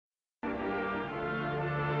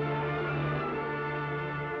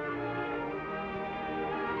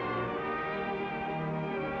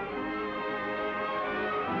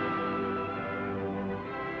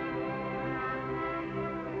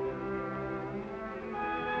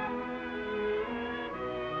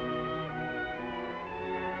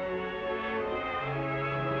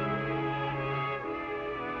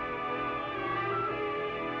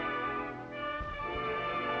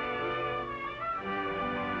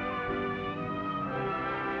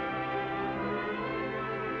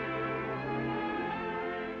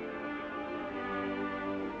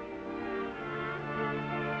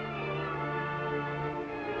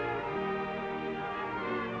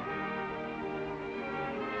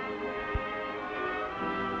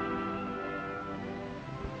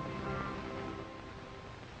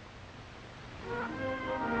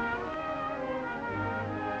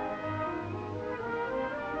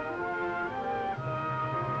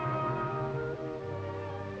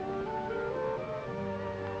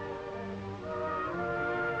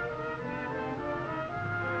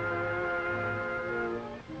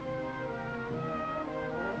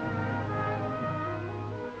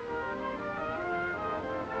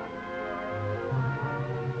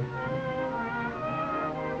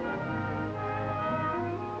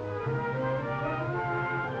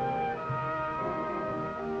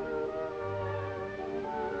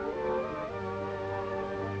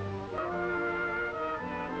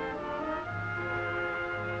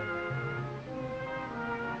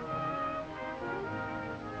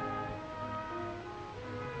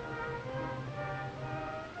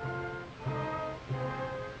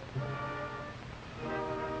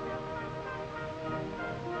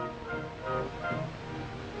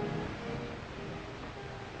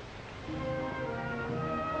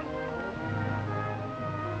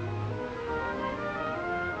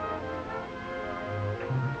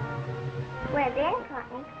We're then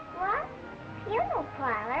company. What? Funeral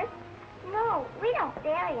parlors? No, we don't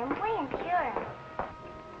bury them. We insure them.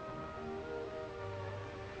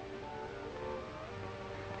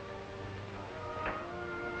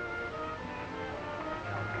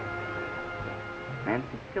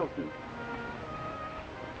 Nancy Tilton.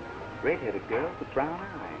 Red-headed girl with brown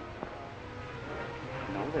eyes.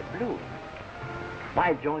 No, they're blue.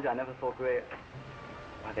 By George, I never saw gray.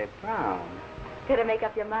 Why, they're brown. Better make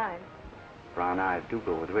up your mind. Brown eyes do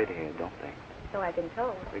go with red hair, don't they? So I've been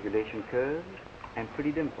told. Regulation curves and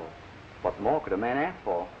pretty dimples. What more could a man ask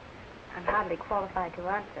for? I'm hardly qualified to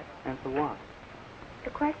answer. Answer what? The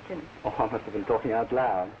question. Oh, I must have been talking out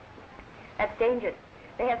loud. That's dangerous.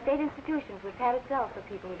 They have state institutions with padded cells for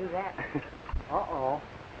people who do that. Uh-oh.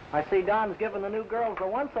 I see Don's given the new girls a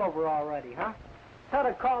once-over already, huh? How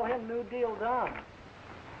to call him New Deal Don?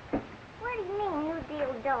 What do you mean, New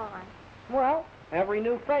Deal Dawn? Well, every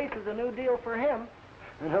new face is a new deal for him,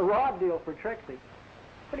 and a raw deal for Trixie.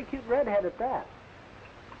 Pretty cute redhead at that.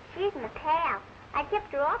 She's my pal. I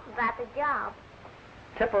tipped her off about the job.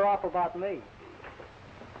 Tip her off about me.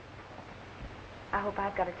 I hope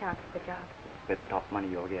I've got a chance at the job. Bet top money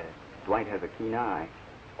you'll get. Dwight has a keen eye.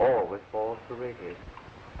 Always falls for redheads.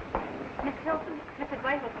 Miss Hilton, Mr.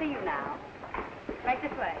 Dwight will see you now. Right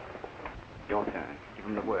this way. Your turn. Give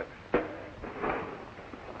him the works.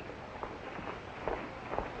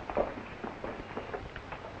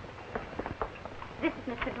 This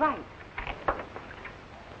is Mr. Dwight.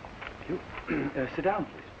 You sit down,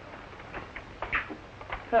 please.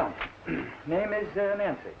 Well, name is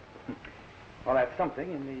Nancy. Well, that's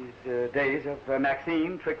something in these days of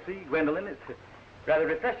Maxine, Trixie, Gwendolyn. It's rather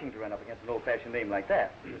refreshing to run up against an old-fashioned name like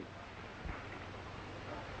that.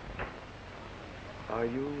 Are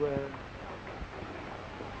you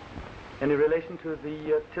any relation to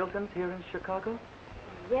the Tiltons here in Chicago?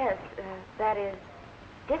 Yes, that is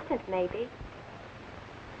distant, maybe.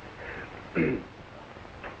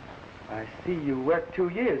 I see you worked 2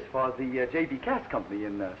 years for the J.B. Cass Company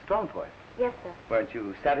in Strongport. Yes, sir. Weren't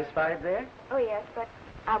you satisfied there? Oh, yes, but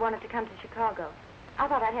I wanted to come to Chicago. I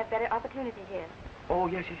thought I'd have better opportunity here. Oh,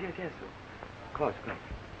 yes. Of course.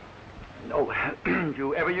 Oh, do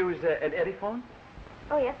you ever use an Eddyphone?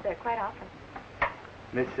 Oh, yes, sir, quite often.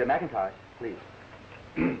 Miss McIntosh, please.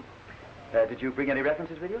 Did you bring any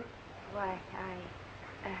references with you? Why,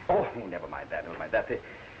 Oh, never mind that.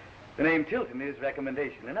 The name Tilton is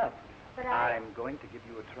recommendation enough. But I'm going to give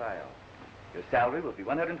you a trial. Your salary will be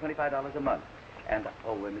 $125 a month. And,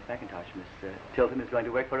 Miss McIntosh, Miss Tilton is going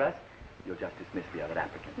to work for us. You'll just dismiss the other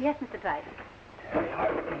applicants. Yes, Mr. Dwight.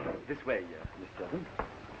 This way, Miss Tilton.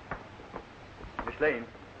 Miss Lane,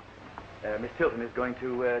 Miss Tilton is going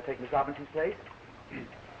to take Miss Robinson's place.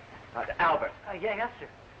 Albert. Yes, sir.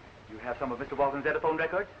 You have some of Mr. Walton's Eddyphone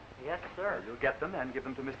records? Yes, sir. You'll get them and give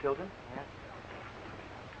them to Miss Tilton? Yes.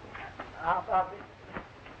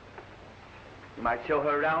 You might show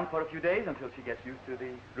her around for a few days until she gets used to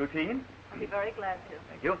the routine. I'll be very glad to.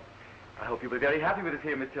 Thank you. I hope you'll be very happy with us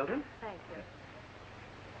here, Miss Tilton. Thank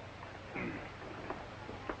you.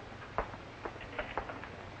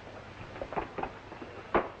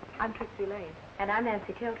 I'm Trixie Lane. And I'm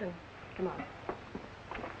Nancy Tilton. Come on.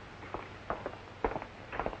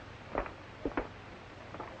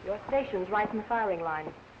 Your station's right in the firing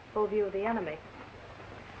line. Full view of the enemy.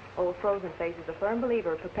 Old Frozen Face is a firm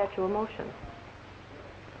believer of perpetual motion.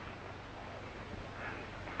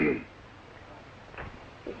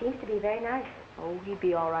 He seems to be very nice. Oh, he'd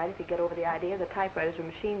be all right if he'd get over the idea that typewriters are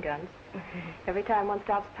machine guns. Every time one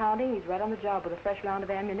stops pounding, he's right on the job with a fresh round of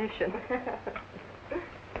ammunition.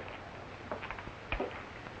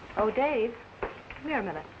 Oh, Dave, come here a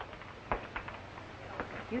minute.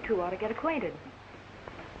 You two ought to get acquainted.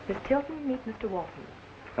 Miss Tilton, meet Mr. Walton.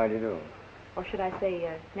 How do you do? Or should I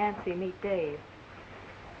say, Nancy, meet Dave.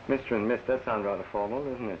 Mr. and Miss, that sounds rather formal,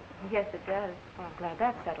 doesn't it? Yes, it does. Oh, I'm glad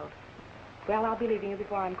that's settled. Well, I'll be leaving you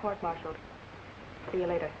before I'm court-martialed. See you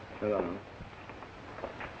later. So long.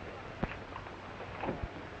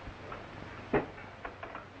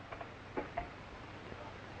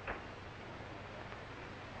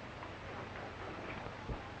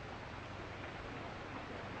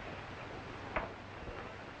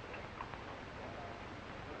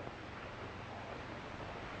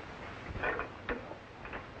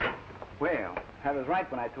 Well, I was right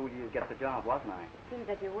when I told you you'd get the job, wasn't I? Seems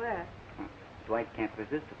that you were. Dwight can't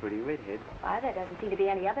resist a pretty redhead. Why, there doesn't seem to be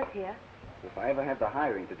any others here. If I ever have the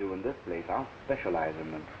hiring to do in this place, I'll specialize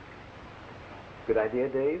in them. Good idea,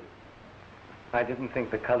 Dave? I didn't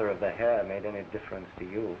think the color of the hair made any difference to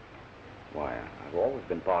you. Why, I've always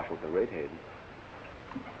been partial to redheads.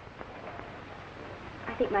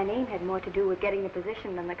 I think my name had more to do with getting the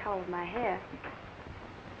position than the color of my hair.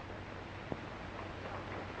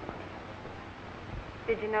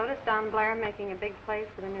 Did you notice Don Blair making a big play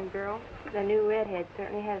for the new girl? The new redhead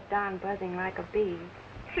certainly has Don buzzing like a bee.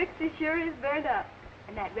 Trixie sure is burnt up.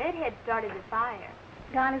 And that redhead started the fire.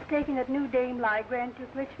 Don is taking that new dame like Grand to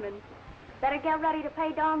Richmond. Better get ready to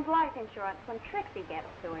pay Don's life insurance when Trixie gets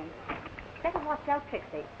to him. Better watch out,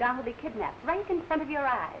 Trixie. Don will be kidnapped right in front of your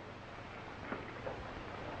eyes.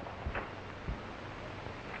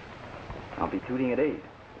 I'll be tooting at 8.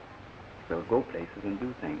 We'll go places and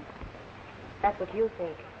do things. That's what you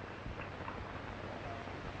think.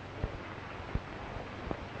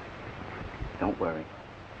 Don't worry.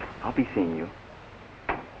 I'll be seeing you.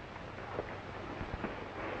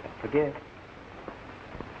 Forget.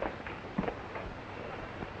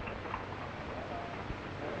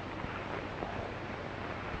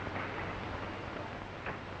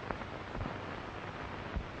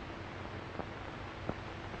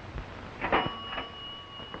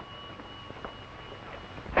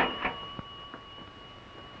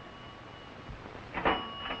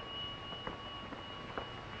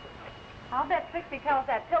 I'll bet Trixie tells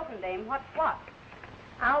that Tilton dame what's what.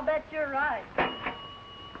 I'll bet you're right.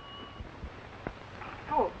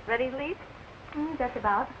 Oh, ready to leave? Just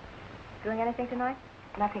about. Doing anything tonight?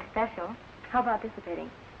 Nothing special. How about dissipating?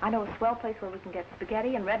 I know a swell place where we can get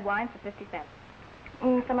spaghetti and red wine for 50 cents.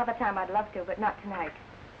 Some other time I'd love to, but not tonight.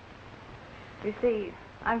 You see,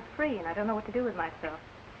 I'm free and I don't know what to do with myself.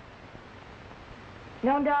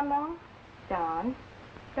 Known Don long?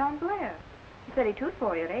 Don Blair. He said he tooted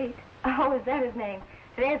for you at 8. Oh, is that his name?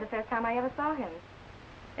 Today's the first time I ever saw him.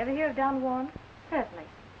 Ever hear of Don Juan? Certainly.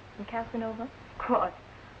 From Casanova? Of course.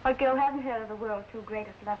 What girl hasn't heard of the world's 2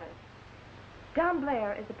 greatest lovers? Don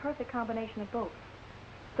Blair is the perfect combination of both.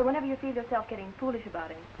 So whenever you feel yourself getting foolish about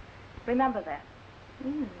him, remember that.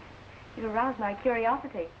 You've aroused my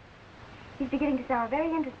curiosity. He's beginning to sound very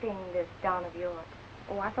interesting, this Don of yours.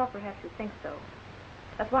 Oh, I thought perhaps you'd think so.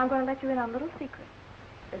 That's why I'm going to let you in on a little secret.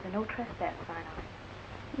 There's a no trespass sign on it.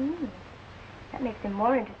 That makes him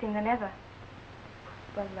more interesting than ever.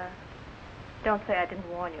 Well, don't say I didn't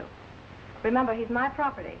warn you. Remember, he's my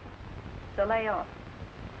property. So lay off.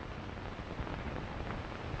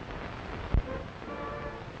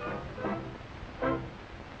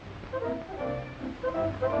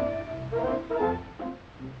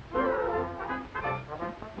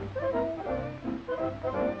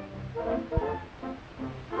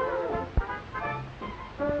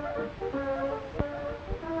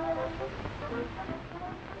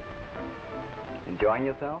 Enjoying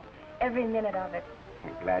yourself? Every minute of it.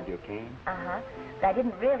 I'm glad you came. But I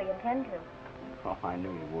didn't really intend to. Oh, I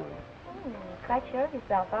knew you would. Quite sure of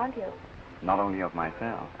yourself, aren't you? Not only of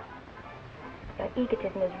myself. Your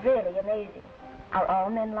egotism is really amazing. Are all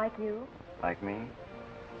men like you? Like me?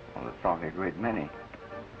 Well, there's probably a great many.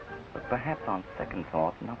 But perhaps on second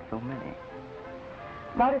thought, not so many.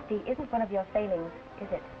 Modesty isn't one of your failings,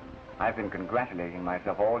 is it? I've been congratulating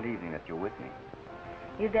myself all evening that you're with me.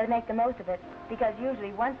 You'd better make the most of it, because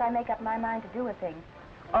usually once I make up my mind to do a thing,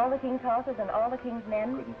 all the king's horses and all the king's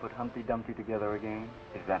men... Couldn't put Humpty Dumpty together again?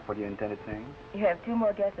 Is that what you intended saying? You have 2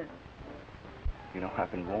 more guesses. You know,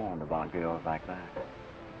 I've been warned about girls like that.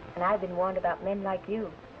 And I've been warned about men like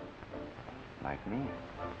you. Like me?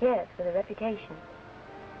 Yes, with a reputation.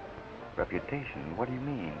 Reputation? What do you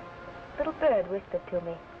mean? Little bird whispered to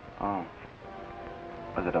me. Oh.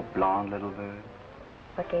 Was it a blonde little bird?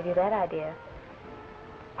 What gave you that idea?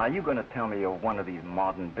 Are you going to tell me you're one of these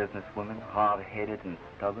modern businesswomen, hard-headed and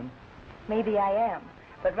stubborn? Maybe I am.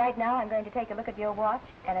 But right now I'm going to take a look at your watch,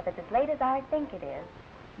 and if it's as late as I think it is,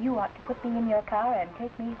 you ought to put me in your car and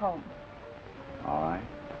take me home. All right.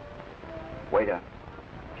 Waiter,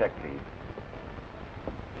 check, please.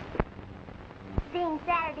 Being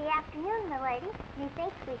Saturday afternoon, milady,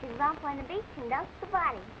 methinks we should romp on the beach and dunk the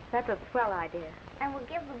body. That's a swell idea. And we'll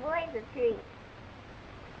give the boys a treat.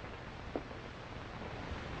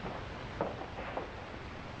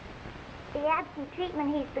 The absent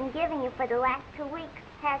treatment he's been giving you for the last 2 weeks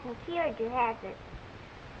hasn't cured you, has it?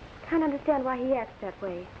 Can't understand why he acts that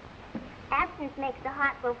way. Absence makes the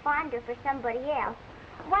heart grow fonder for somebody else.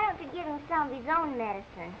 Why don't you give him some of his own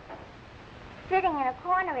medicine? Sitting in a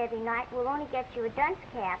corner every night will only get you a dunce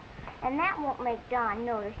cap, and that won't make Don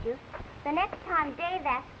notice you. The next time Dave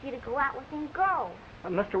asks you to go out with him, go.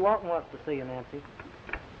 Mr. Walton wants to see you, Nancy.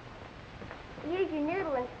 Use your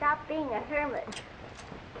noodle and stop being a hermit.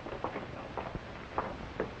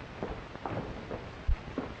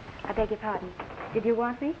 I beg your pardon. Did you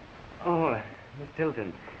want me? Oh, Miss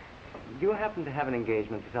Tilton, do you happen to have an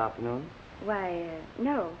engagement this afternoon? Why,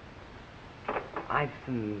 no. I've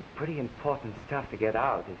some pretty important stuff to get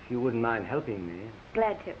out, if you wouldn't mind helping me.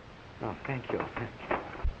 Glad to. Oh, thank you.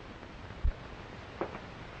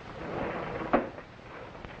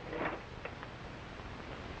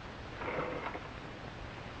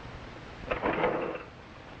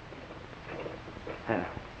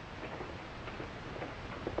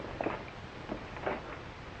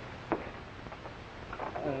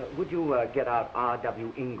 Would you get out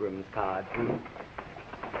R.W. Ingram's card, please?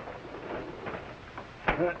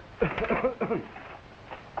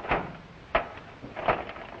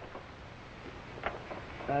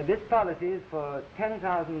 This policy is for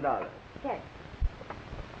 $10,000. Yes.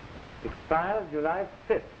 Expires July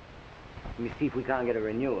 5th. Let me see if we can't get a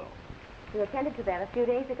renewal. We attended to that a few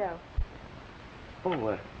days ago.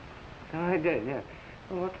 Oh, I did, yeah.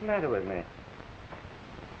 Well, what's the matter with me?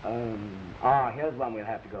 Here's one we'll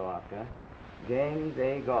have to go after. James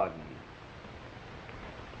A. Gordon.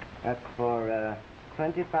 That's for,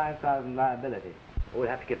 $25,000 liability. We'll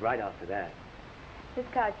have to get right after that. This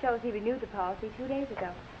card shows he renewed the policy 2 days ago.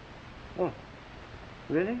 Oh,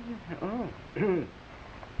 really? Oh.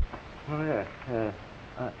 Oh, yes.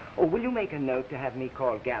 Will you make a note to have me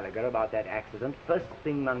call Gallagher about that accident first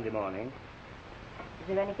thing Monday morning? Is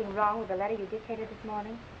there anything wrong with the letter you dictated this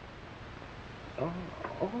morning? Oh,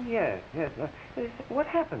 yes. What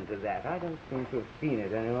happened to that? I don't seem to have seen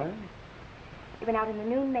it anyway. It went out in the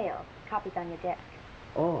noon mail. Copies on your desk.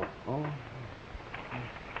 Oh.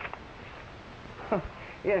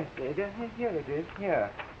 Yes, here it is,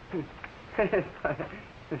 here. It's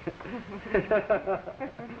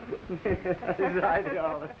right here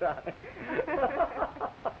all the time.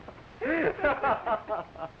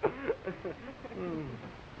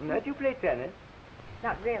 Now, do you play tennis?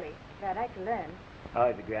 Not really, but I'd like to learn. Oh,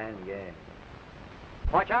 it's a grand game.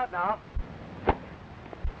 Watch out now.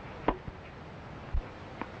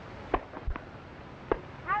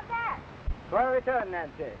 How's that? For a return,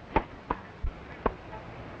 Nancy.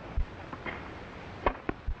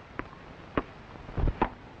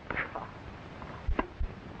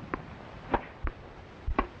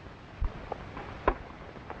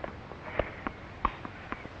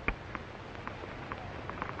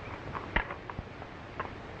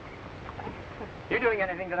 You doing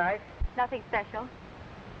anything tonight? Nothing special.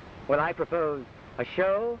 Well, I propose a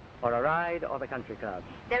show or a ride or the country club.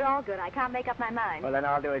 They're all good. I can't make up my mind. Well, then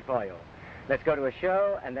I'll do it for you. Let's go to a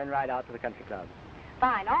show and then ride out to the country club.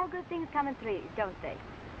 Fine. All good things come in threes, don't they?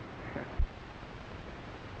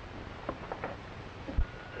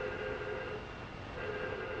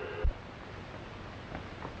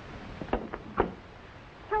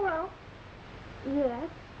 Hello. Yes.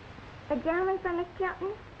 A gentleman from Miss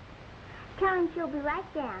Chilton? Tell him she'll be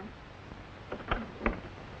right down.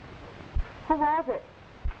 Who was it?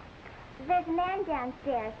 There's a man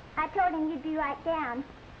downstairs. I told him you'd be right down.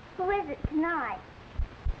 Who is it tonight?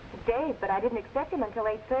 Dave, but I didn't expect him until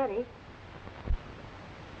 8:30.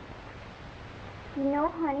 You know,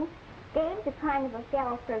 honey, Dave's a kind of a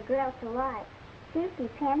fellow for a girl to like. He's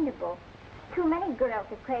dependable. Too many girls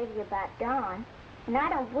are crazy about Don, and I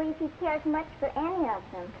don't believe he cares much for any of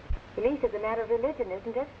them. At least it's a matter of religion,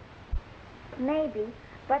 isn't it? Maybe,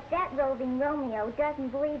 but that roving Romeo doesn't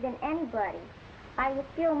believe in anybody. Are you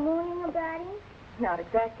still mooning about him? Not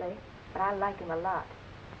exactly, but I like him a lot.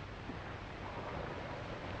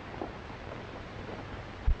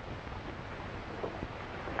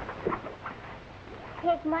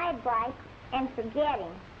 Take my advice and forget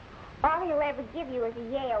him. All he'll ever give you is a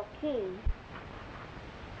Yale key.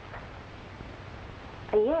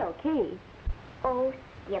 A Yale key? Oh,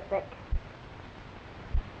 skip it.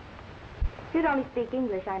 If you'd only speak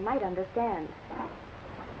English, I might understand.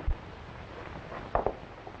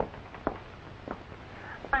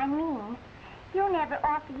 I mean, he'll never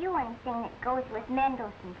offer you anything that goes with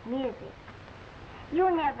Mendelssohn's music.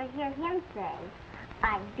 You'll never hear him say,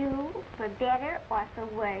 I do, for better or for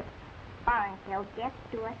worse, or until death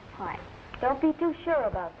do us part. Don't be too sure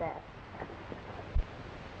about that.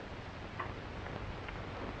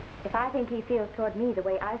 If I think he feels toward me the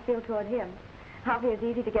way I feel toward him, I'll be as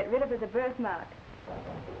easy to get rid of as a birthmark.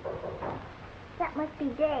 That must be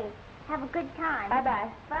Dave. Have a good time.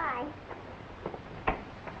 Bye-bye. Bye.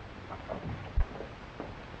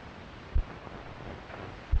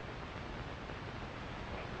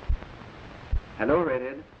 Hello,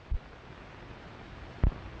 Redhead.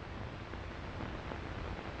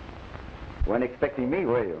 Weren't expecting me,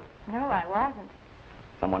 were you? No, I wasn't.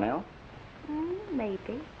 Someone else?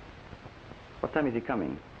 Maybe. What time is he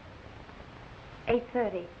coming?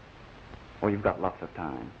 8:30. Oh, you've got lots of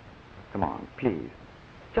time. Come on, please.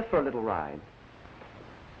 Just for a little ride.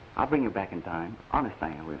 I'll bring you back in time. Honest,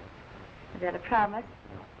 I will. Is that a promise?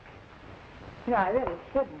 No, I really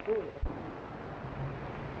shouldn't do it.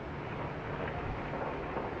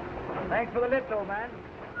 Thanks for the lift, old man.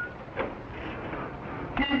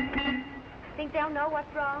 Think they'll know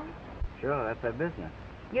what's wrong? Sure, that's their business.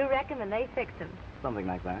 You reckon, and they fix them. Something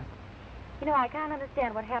like that. You know, I can't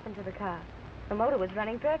understand what happened to the car. The motor was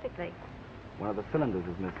running perfectly. One of the cylinders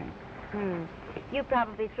is missing. You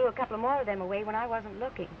probably threw a couple more of them away when I wasn't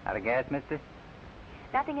looking. Out of gas, mister?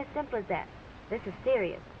 Nothing as simple as that. This is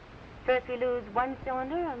serious. First we lose one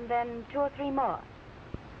cylinder and then 2 or 3 more.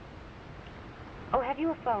 Oh, have you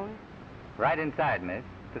a phone? Right inside, miss.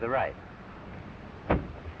 To the right.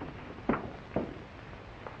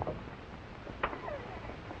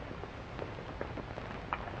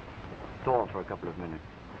 Stall for a couple of minutes.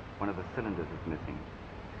 One of the cylinders is missing.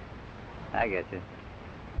 I get you.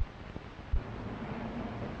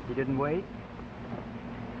 You didn't wait?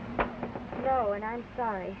 No, and I'm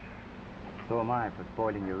sorry. So am I for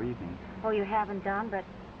spoiling your evening. Oh, you haven't, Don, but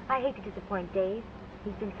I hate to disappoint Dave.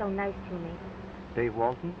 He's been so nice to me. Dave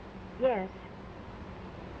Walton? Yes.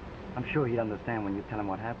 I'm sure he'd understand when you tell him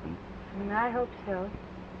what happened. I hope so.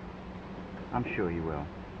 I'm sure he will.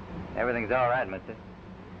 Everything's all right, mister.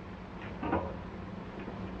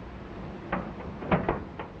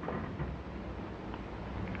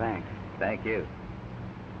 Thanks. Thank you.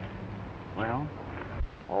 Well,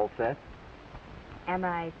 all set? Am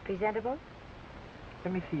I presentable?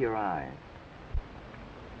 Let me see your eyes.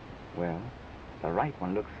 Well, the right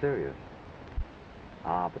one looks serious.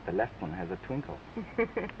 Ah, but the left one has a twinkle.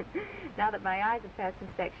 Now that my eyes have passed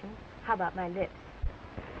inspection, how about my lips?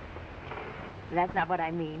 That's not what I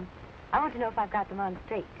mean. I want to know if I've got them on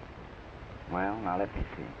straight. Well, now let me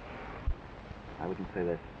see. I wouldn't say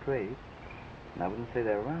they're straight, and I wouldn't say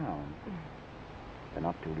they're round. They're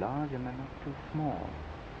not too large, and they're not too small.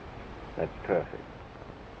 That's perfect.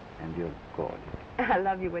 And you're gorgeous. I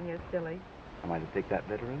love you when you're silly. Am I to take that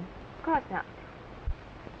literally? Of course not.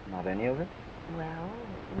 Not any of it? Well,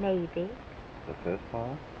 maybe. The first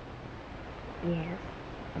part? Yes.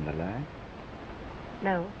 And the last?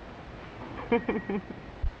 No.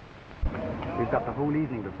 We've got the whole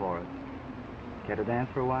evening before us. Care to dance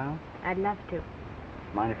for a while? I'd love to.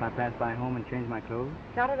 Mind if I pass by home and change my clothes?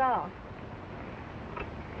 Not at all.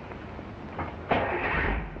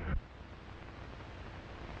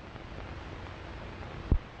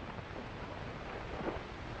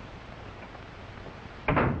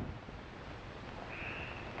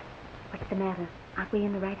 What's the matter? Aren't we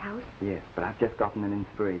in the right house? Yes, but I've just gotten an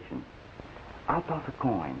inspiration. I'll toss a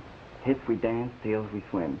coin. Heads we dance, tails we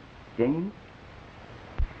swim. Game?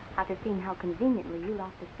 After seeing how conveniently you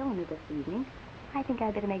lost a cylinder this evening, I think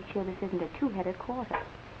I'd better make sure this isn't a 2-headed quarter.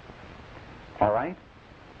 All right.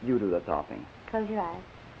 You do the tossing. Close your eyes.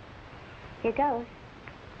 Here goes.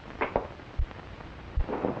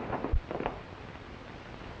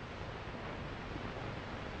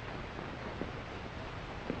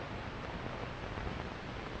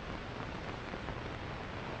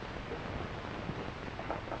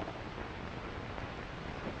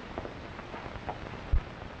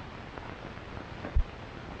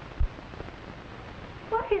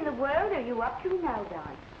 What in the world are you up to now,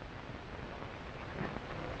 Don?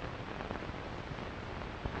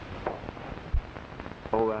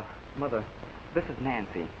 Oh, Mother, this is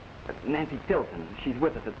Nancy. Nancy Tilton. She's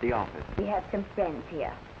with us at the office. We have some friends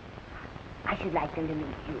here. I should like them to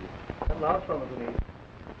meet you. Lots of them to meet.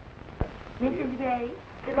 Mrs. Ray.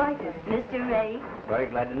 Delighted. Mr. Ray. Very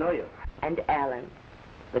glad to know you. And Alan.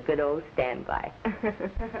 The good old standby.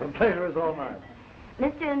 The pleasure is all mine.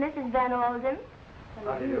 Mr. and Mrs. Van Alden.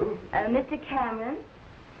 How do you? Mr. Cameron.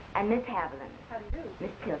 And Miss Haviland. How do you do?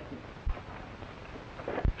 Miss Tilton.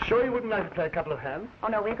 Sure you wouldn't like to play a couple of hands? Oh,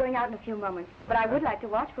 no, we're going out in a few moments. But I would like to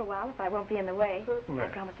watch for a while if I won't be in the way. Certainly. I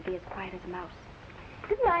promise to be as quiet as a mouse.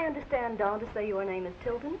 Didn't I understand, Dawn, to say your name is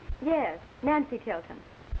Tilton? Yes, Nancy Tilton.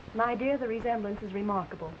 My dear, the resemblance is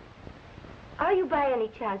remarkable. Are you by any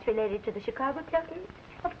chance related to the Chicago Tiltons?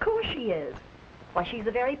 Of course she is. Why, she's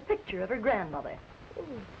the very picture of her grandmother.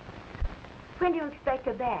 When do you expect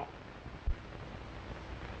her back?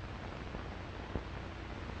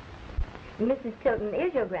 Mrs. Tilton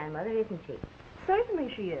is your grandmother, isn't she?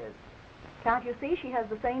 Certainly she is. Can't you see she has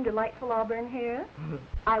the same delightful auburn hair?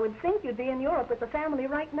 I would think you'd be in Europe with the family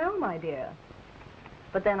right now, my dear.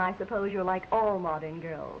 But then I suppose you're like all modern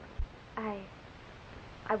girls.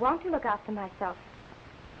 I want to look after myself.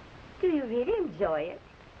 Do you really enjoy it?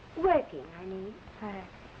 Working, I mean.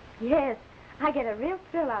 Yes, I get a real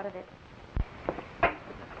thrill out of it.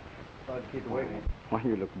 Sorry to keep you waiting. Why,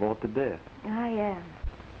 you look bored to death. I am.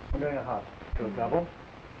 I'm going a hot. To a double.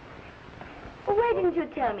 Well, why didn't you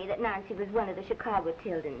tell me that Nancy was one of the Chicago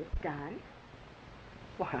Tildens, Don?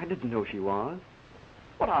 Why, I didn't know she was.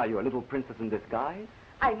 What are you, a little princess in disguise?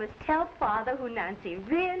 I must tell Father who Nancy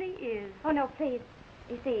really is. Oh, no, please.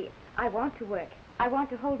 You see, I want to work. I want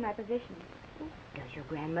to hold my position. Does your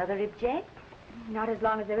grandmother object? Not as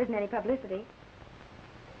long as there isn't any publicity.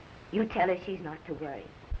 You tell her she's not to worry.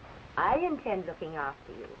 I intend looking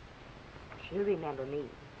after you. She'll remember me.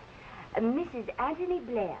 Mrs. Anthony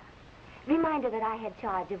Blair. Remind her that I had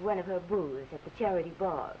charge of one of her bulls at the charity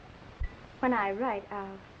ball. When I write,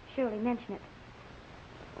 I'll surely mention it.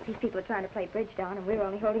 These people are trying to play bridge down, and we're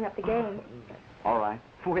only holding up the game. All right.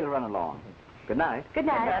 We'll run along. Good night. Good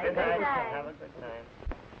night. Good night. Have a good night.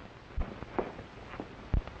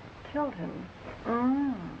 Tilton.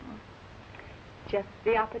 Just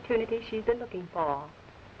the opportunity she's been looking for.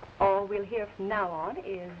 All we'll hear from now on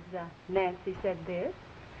is Nancy said this,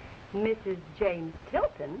 Mrs. James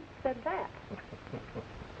Tilton said that.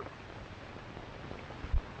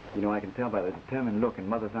 You know, I can tell by the determined look in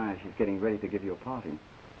Mother's eyes she's getting ready to give you a party.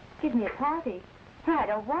 Give me a party? I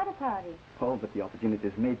don't want a party. Oh, but the opportunity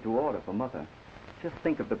is made to order for Mother. Just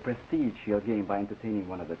think of the prestige she'll gain by entertaining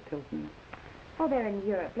one of the Tiltons. Oh, they're in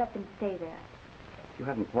Europe. Let them stay there. You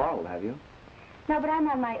haven't quarreled, have you? No, but I'm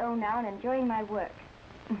on my own now and enjoying my work.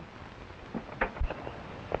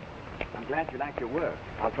 I'm glad you like your work.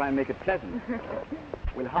 I'll try and make it pleasant.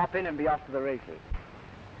 We'll hop in and be off to the races.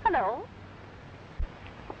 Hello.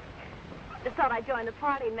 Just thought I'd join the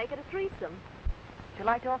party and make it a threesome. Would you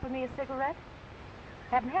like to offer me a cigarette?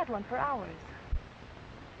 Haven't had one for hours.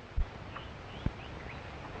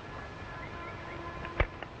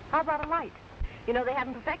 How about a light? You know, they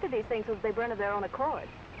haven't perfected these things so they burn of their own accord.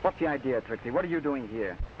 What's the idea, Trixie? What are you doing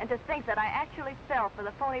here? And to think that I actually fell for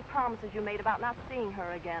the phony promises you made about not seeing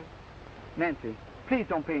her again. Nancy, please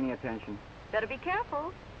don't pay any attention. Better be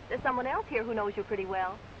careful. There's someone else here who knows you pretty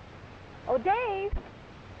well. Oh, Dave.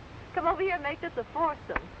 Come over here and make this a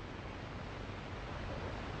foursome.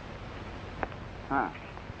 Huh.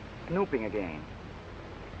 Snooping again.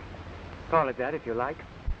 Call it that if you like.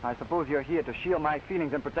 I suppose you're here to shield my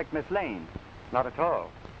feelings and protect Miss Lane. Not at all.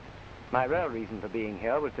 My real reason for being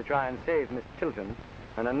here was to try and save Miss Tilton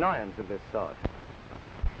an annoyance of this sort.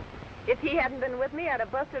 If he hadn't been with me, I'd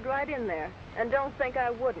have busted right in there. And don't think I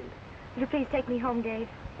wouldn't. Will you please take me home, Dave?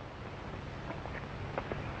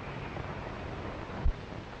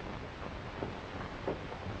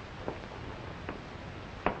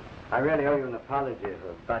 I really owe you an apology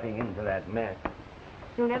for butting into that mess.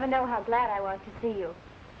 You'll never know how glad I was to see you.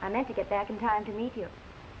 I meant to get back in time to meet you.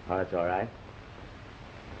 Oh, that's all right.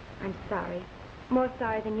 I'm sorry. More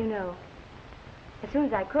sorry than you know. As soon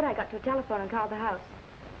as I could, I got to a telephone and called the house.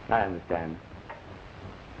 I understand.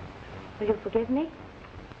 Will you forgive me?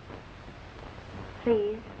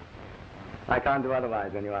 Please. I can't do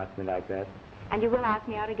otherwise when you ask me like that. And you will ask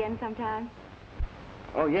me out again sometime?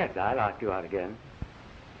 Oh, yes, I'll ask you out again.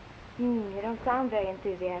 You don't sound very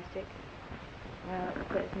enthusiastic. Well, it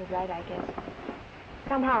serves me right, I guess.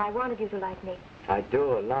 Somehow I wanted you to like me. I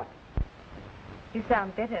do a lot. You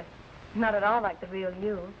sound bitter. Not at all like the real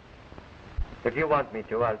you. If you want me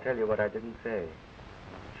to, I'll tell you what I didn't say.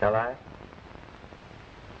 Shall I?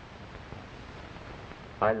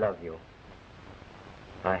 I love you.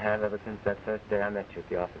 I have ever since that first day I met you at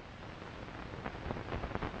the office.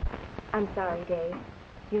 I'm sorry, Dave.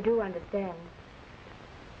 You do understand.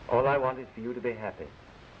 All I want is for you to be happy.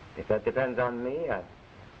 If that depends on me,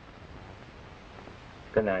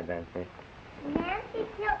 Good night, Nancy. Nancy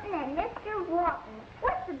Tilton and Mr. Walton.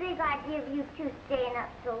 What's the big idea of you two staying up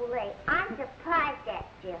so late? I'm surprised at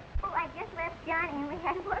you. Oh, I just left Johnny and we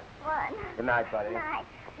had much fun. Good night, buddy. Good night.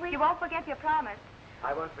 You won't forget your promise.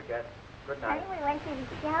 I won't forget. Good night. We went to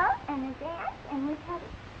the show and the dance and we had...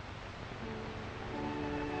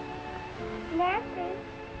 Nancy.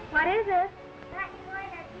 What is it? Got any more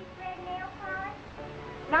of that deep red nail polish?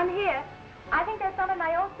 None here. I think there's some in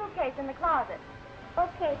my old suitcase in the closet.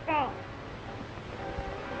 Okay, thanks.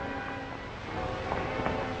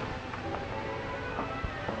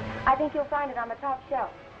 I think you'll find it on the top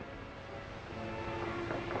shelf.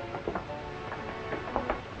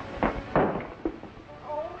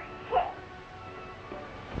 Oh, shit.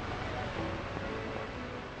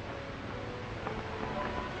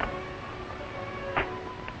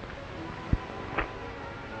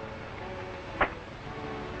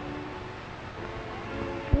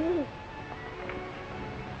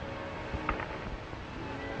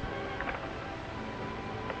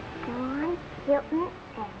 John Hilton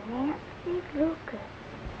and Nancy Lucas.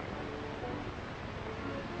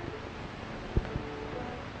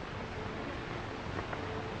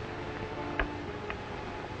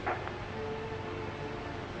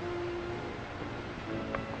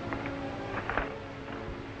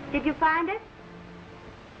 Did you find it?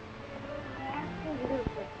 Nancy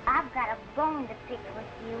Lucas, I've got a bone to pick with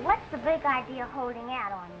you. What's the big idea holding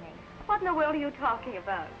out on me? What in the world are you talking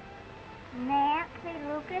about? Nancy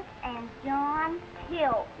Lucas and John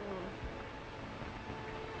Hilton.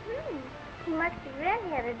 He must be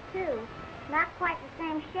redheaded, too. Not quite the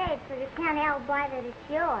same shade, so you can't alibi that it's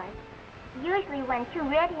yours. Usually when two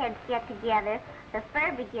redheads get together, the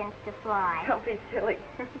fur begins to fly. Don't be silly.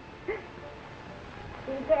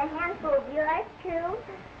 Did you get a handful of yours, too?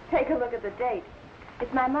 Take a look at the date.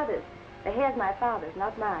 It's my mother's. The hair's my father's,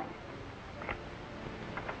 not mine.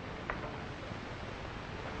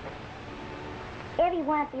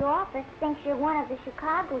 Everyone at the office thinks you're one of the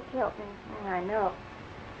Chicago Tiltons. I know.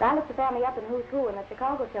 But I looked the family up in Who's Who, and the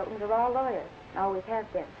Chicago Tiltons are all lawyers. Always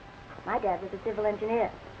have been. My dad was a civil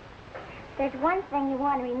engineer. There's one thing you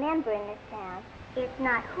want to remember in this town. It's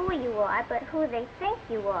not who you are, but who they think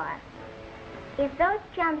you are. If those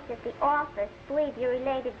chumps at the office believe you're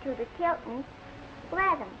related to the Tiltons,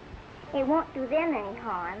 let them. It won't do them any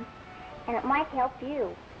harm, and it might help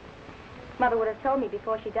you. Mother would have told me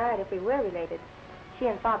before she died if we were related. She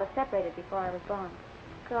and Father separated before I was born.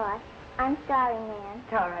 Gosh, I'm sorry, Nan.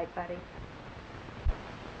 It's all right, buddy.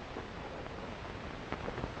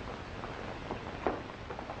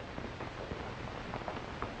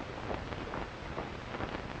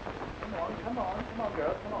 Come on,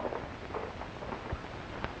 girls, come on.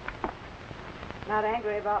 Not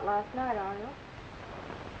angry about last night, are you?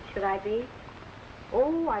 Should I be?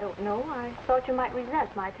 Oh, I don't know. I thought you might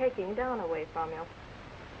resent my taking Don away from you.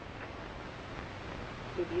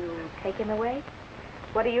 Did you take him away?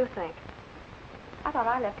 What do you think? I thought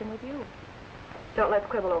I left him with you. Don't let's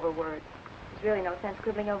quibble over words. There's really no sense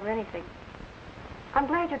quibbling over anything. I'm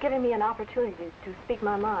glad you're giving me an opportunity to speak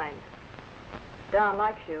my mind. Don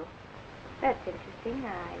likes you. That's interesting.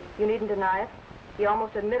 You needn't deny it. He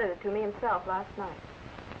almost admitted it to me himself last night.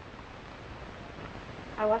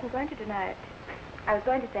 I wasn't going to deny it. I was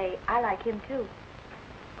going to say I like him, too.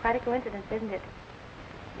 Quite a coincidence, isn't it?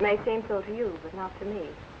 It may seem so to you, but not to me.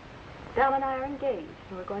 Don and I are engaged,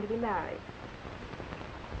 and we're going to be married.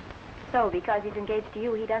 So, because he's engaged to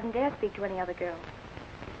you, he doesn't dare speak to any other girl.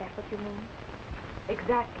 Is that what you mean?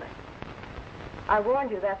 Exactly. I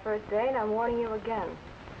warned you that first day, and I'm warning you again.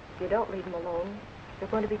 If you don't leave him alone, you're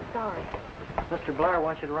going to be sorry. Mr. Blair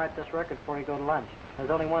wants you to write this record before you go to lunch. There's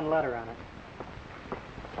only one letter on it.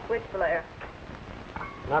 Which Blair?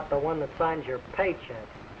 Not the one that signs your paycheck.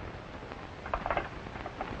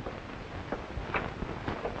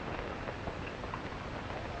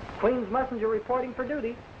 Queen's messenger reporting for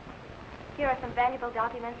duty. Here are some valuable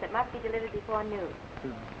documents that must be delivered before noon.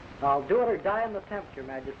 I'll do it or die in the tent, Your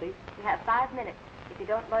Majesty. You have 5 minutes. If you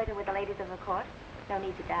don't loiter with the ladies of the court, no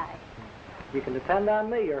need to die. You can depend on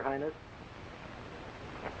me, Your Highness.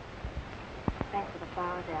 Thanks for the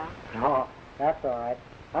flowers, Al. Oh, that's all right.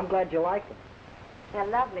 I'm glad you like them. They're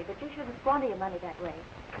lovely, but you shouldn't squander your money that way.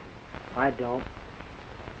 I don't.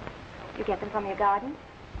 You get them from your garden?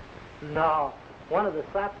 No. One of the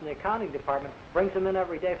saps in the accounting department brings them in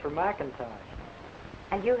every day for Macintosh.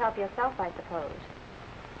 And you help yourself, I suppose.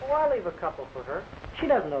 Oh, I leave a couple for her. She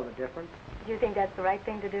doesn't know the difference. Do you think that's the right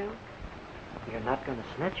thing to do? You're not going to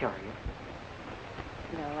snitch, are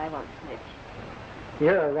you? No, I won't snitch.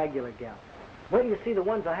 You're a regular gal. Wait till you see the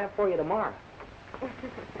ones I have for you tomorrow.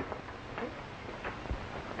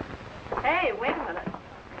 Hey, wait a minute.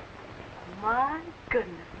 My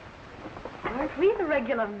goodness. Aren't we the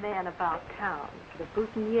regular men about town? The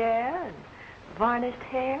boutonniere and varnished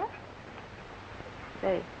hair?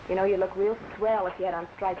 Say, you know, you look real swell if you had on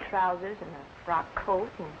striped trousers and a frock coat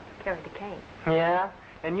and carried a cane. Yeah?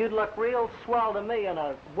 And you'd look real swell to me in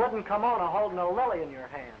a wooden kimono holding a lily in your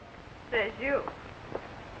hand. Says you.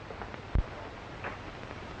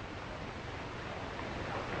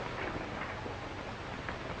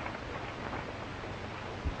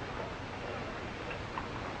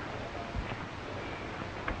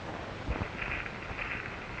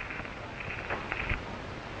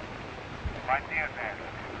 My dear man,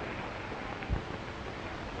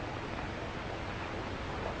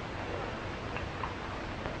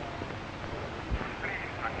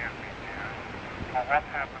 please forgive me, dear, for what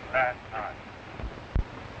happened last night.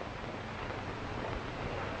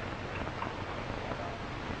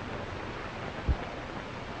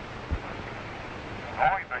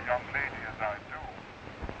 Knowing the young lady as I do,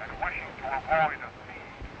 and wishing to avoid a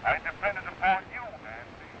scene, I depended upon you,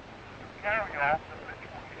 Nancy, to carry off the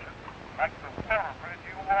situation like the thoroughbred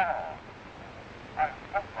you are. I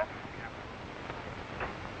hope I'm forgiven.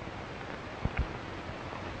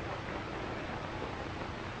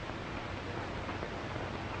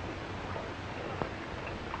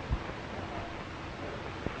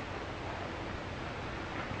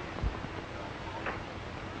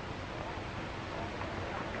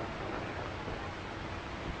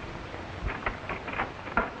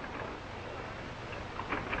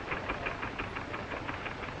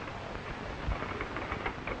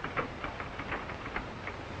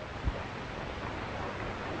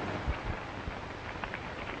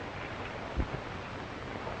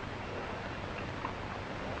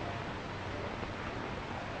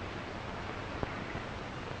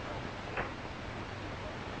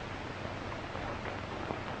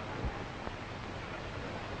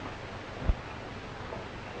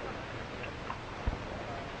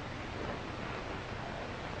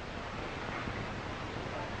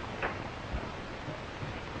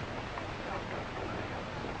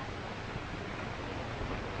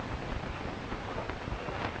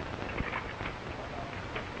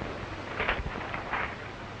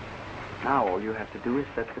 Now all you have to do is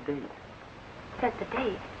set the date. Set the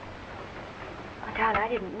date? Oh, darling, I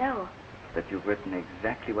didn't know. That you've written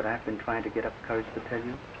exactly what I've been trying to get up courage to tell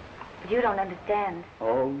you? But you don't understand.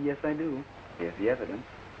 Oh, yes, I do. Here's the evidence.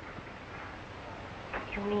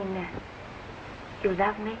 You mean you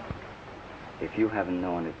love me? If you haven't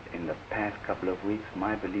known it in the past couple of weeks,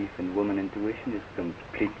 my belief in woman intuition is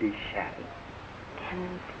completely shattered.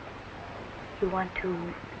 And you want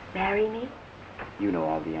to marry me? You know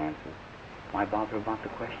all the answers. Why bother about the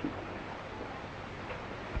question?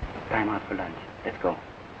 Time out for lunch. Let's go.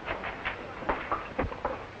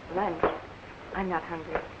 Lunch? I'm not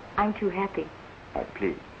hungry. I'm too happy.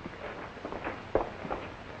 Please.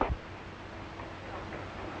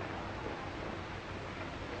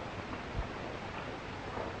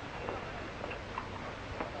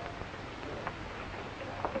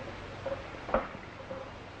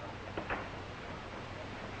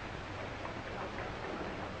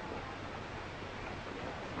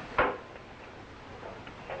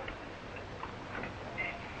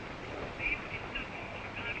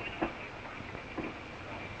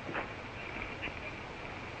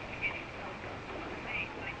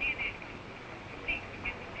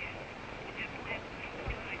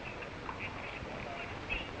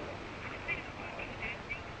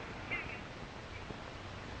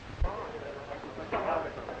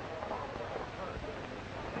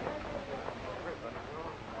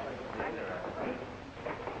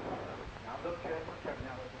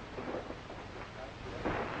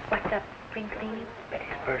 What's up, Springsteen? Betty's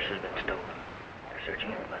purse has been stolen. They're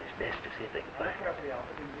searching everybody's desk to see if they can find it.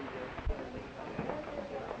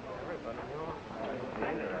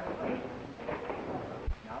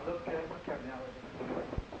 Now look carefully now.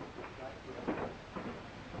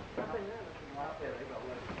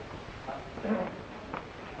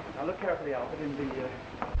 Now look carefully, Alfred.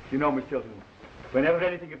 You know, Miss Tilton, whenever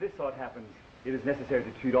anything of this sort happens, it is necessary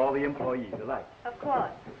to treat all the employees alike. Of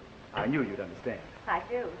course. I knew you'd understand. I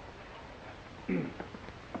do.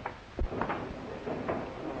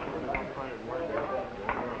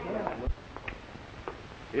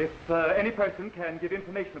 If any person can give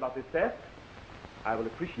information about this theft, I will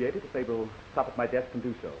appreciate it if they will stop at my desk and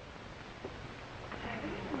do so.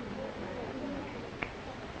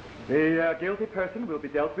 The guilty person will be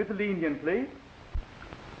dealt with leniently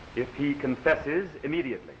if he confesses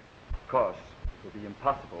immediately. Of course, it will be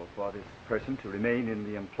impossible for this person to remain in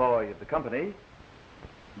the employ of the company,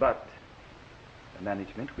 but the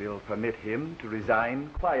management will permit him to resign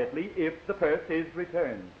quietly if the purse is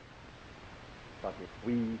returned. But if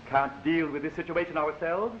we can't deal with this situation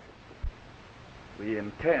ourselves, we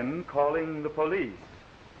intend calling the police.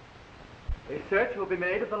 A search will be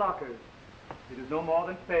made of the lockers. It is no more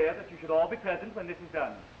than fair that you should all be present when this is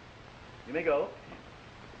done. You may go.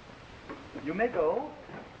 You may go.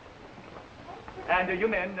 And you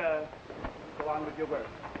men, go on with your work.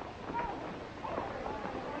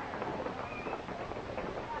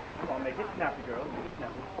 Come on, make it snappy, girl. Make it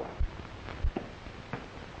snappy.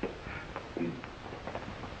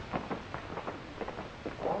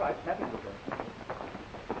 All right, snappy, little girl.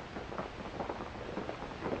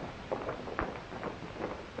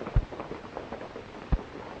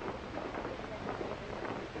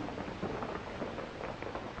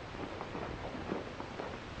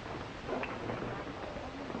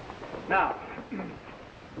 Now,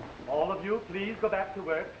 all of you, please go back to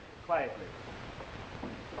work quietly.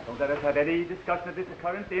 Don't let us have any discussion of this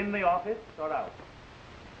occurrence in the office or out.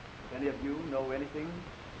 If any of you know anything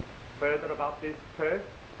further about this purse,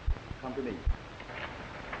 come to me.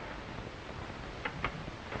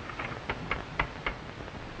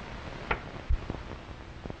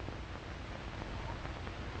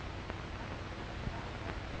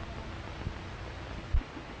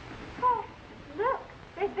 Oh, look.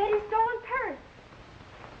 There's Betty's stolen purse.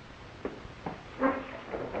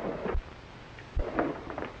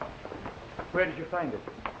 Where did you find it?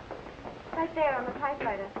 Right there on the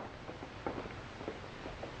typewriter.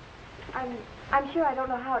 I'm sure I don't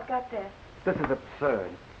know how it got there. This is absurd.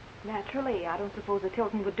 Naturally, I don't suppose a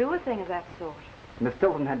Tilton would do a thing of that sort. Miss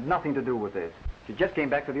Tilton had nothing to do with this. She just came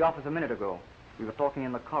back to the office a minute ago. We were talking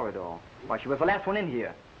in the corridor. Why, she was the last one in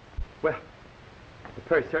here. Well, the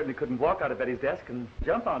purse certainly couldn't walk out of Betty's desk and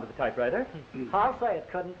jump onto the typewriter. I'll say it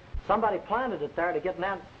couldn't. Somebody planted it there to get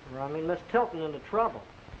Miss Tilton into trouble.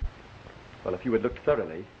 Well, if you had looked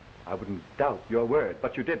thoroughly, I wouldn't doubt your word,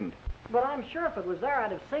 but you didn't. But I'm sure if it was there,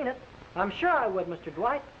 I'd have seen it. I'm sure I would, Mr.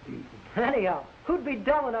 Dwight. Anyhow, who'd be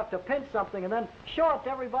dumb enough to pinch something and then show it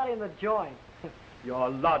to everybody in the joint? Your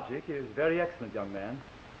logic is very excellent, young man.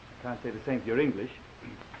 I can't say the same for your English.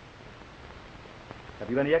 Have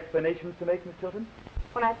you any explanations to make, Miss Tilton?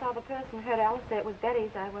 When I saw the person heard Alice say it was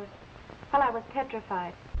Betty's, I was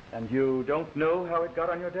petrified. And you don't know how it got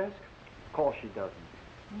on your desk? Of course she doesn't.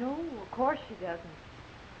 No, of course she doesn't.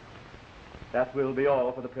 That will be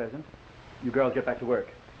all for the present. You girls get back to work.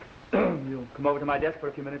 You'll come over to my desk for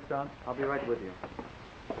a few minutes, Don? I'll be right with you.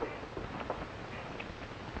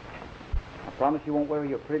 I promise you won't worry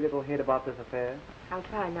your pretty little head about this affair. I'll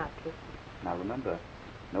try not to. Now remember,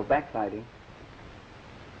 no backsliding.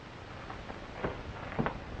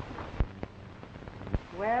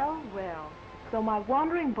 Well, well. So my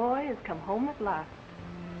wandering boy has come home at last.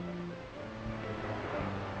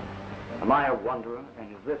 Am I a wanderer,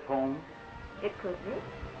 and is this home? It could be.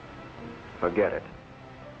 Forget it.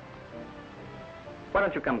 Why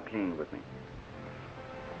don't you come clean with me?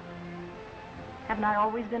 Haven't I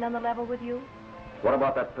always been on the level with you? What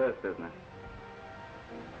about that purse business?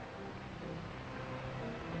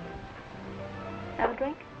 Have a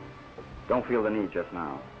drink? Don't feel the need just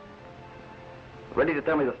now. Ready to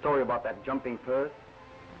tell me the story about that jumping purse?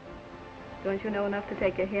 Don't you know enough to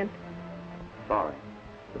take a hint? Sorry.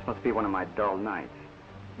 This must be one of my dull nights.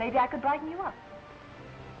 Maybe I could brighten you up.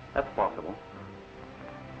 That's possible.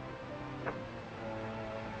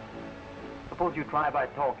 Suppose you try by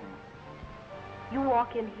talking. You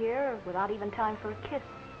walk in here without even time for a kiss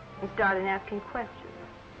and start in asking questions.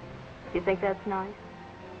 You think that's nice?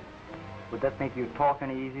 Would that make you talk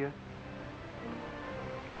any easier?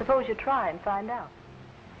 Suppose you try and find out.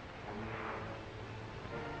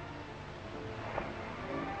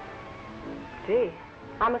 Gee,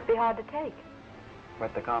 I must be hard to take.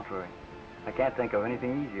 Quite the contrary. I can't think of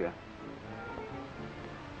anything easier.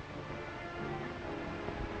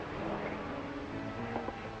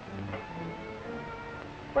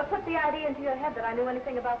 What put the idea into your head that I knew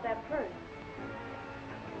anything about that purse?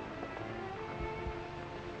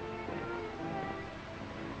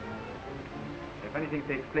 If anything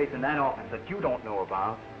takes place in that office that you don't know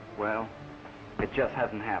about, well, it just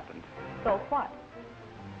hasn't happened. So what?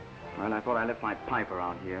 Well, I thought I left my pipe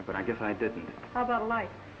around here, but I guess I didn't. How about a light?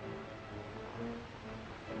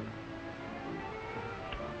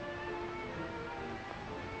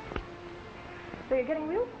 So you're getting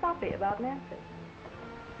real sloppy about Nancy.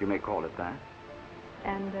 You may call it that.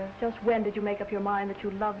 And just when did you make up your mind that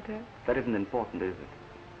you loved her? That isn't important, is it?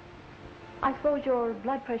 I suppose your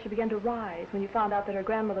blood pressure began to rise when you found out that her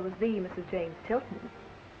grandmother was the Mrs. James Tilton.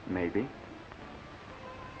 Maybe.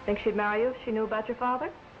 Think she'd marry you if she knew about your father?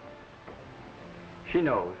 She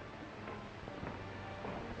knows.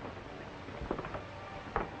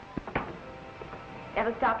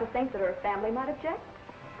 Ever stop to think that her family might object?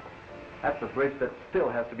 That's a bridge that still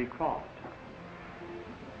has to be crossed.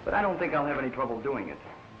 But I don't think I'll have any trouble doing it.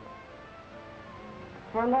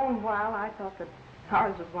 For a long while, I thought that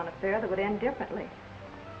ours was one affair that would end differently.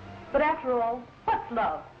 But after all, what's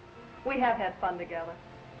love? We have had fun together.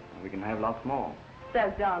 We can have lots more.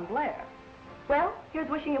 Says Don Blair. Well, here's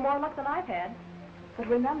wishing you more luck than I've had. But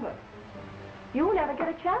remember, you'll never get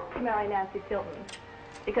a chance to marry Nancy Tilton,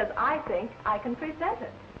 because I think I can prevent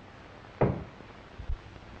it.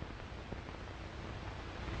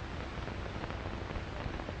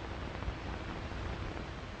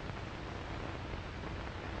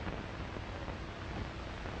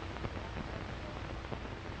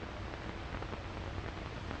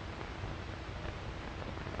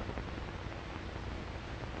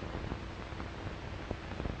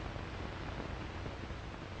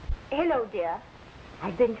 Hello, dear.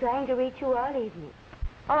 I've been trying to reach you all evening.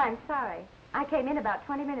 Oh, I'm sorry. I came in about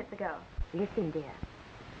 20 minutes ago. Listen, dear.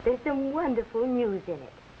 There's some wonderful news in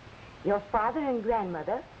it. Your father and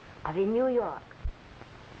grandmother are in New York.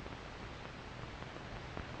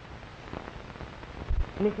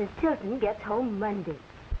 Mrs. Tilton gets home Monday.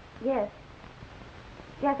 Yes.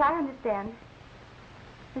 Yes, I understand.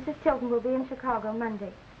 Mrs. Tilton will be in Chicago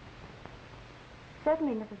Monday.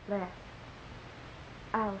 Certainly, Mrs. Blair.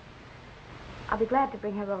 I'll be glad to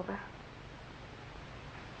bring her over.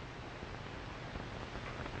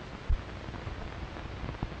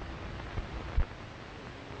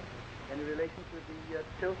 Any relations with the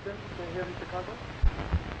Tiltons here in Chicago?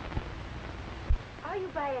 Are you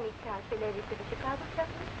by any chance related to the Chicago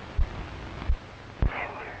Tiltons?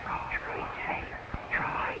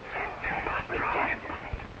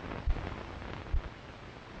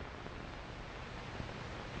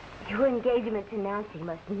 Your engagement to Nancy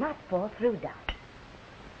must not fall through, Doc.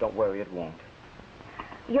 Don't worry, it won't.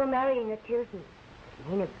 You're marrying a Tilton. It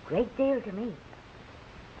means a great deal to me.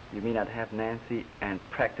 You mean I'd have Nancy and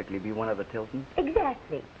practically be one of the Tiltons?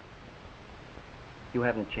 Exactly. You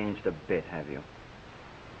haven't changed a bit, have you?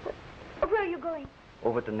 Where are you going?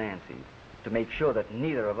 Over to Nancy's, to make sure that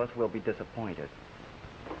neither of us will be disappointed.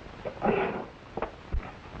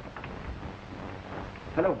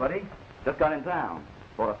 Hello, buddy. Just got in town.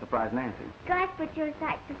 Bought a surprise Nancy. Gosh, but you're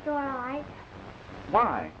such a sore eyes.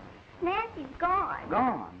 Why? Nancy's gone.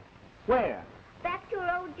 Gone? Where? Back to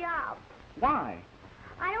her old job. Why?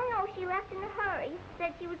 I don't know. She left in a hurry.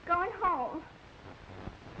 Said she was going home.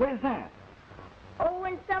 Where's that? Oh,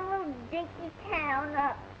 in some little dinky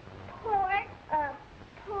town.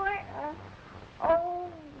 Oh,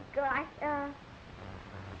 gosh.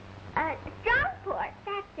 Strongport.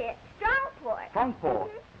 That's it. Strongport.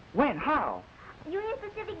 Frankfort. When? How? Union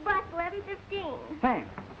Pacific bus, 11:15. Thanks.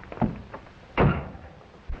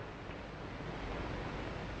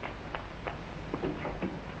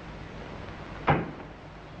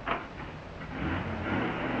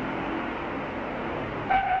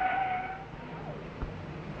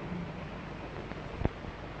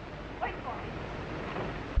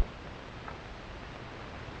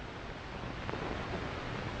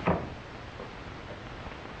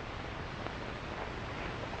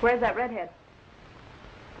 Where's that redhead?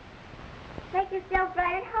 Make yourself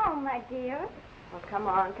right at home, my dear. Oh, come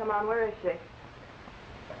on, where is she?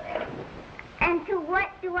 And to what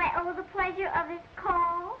do I owe the pleasure of this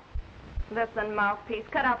call? Listen, mouthpiece,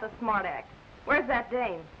 cut out the smart act. Where's that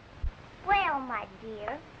dame? Well, my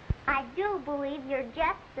dear, I do believe you're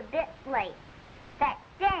just a bit late. That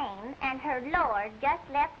dame and her lord just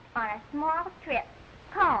left on a small trip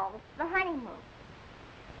called the honeymoon.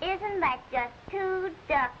 Isn't that just too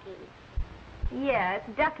ducky? Yeah,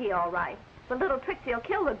 it's ducky, all right. But little Trixie will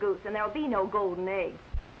kill the goose, and there'll be no golden eggs.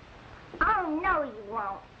 Oh, no, you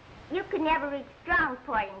won't. You could never reach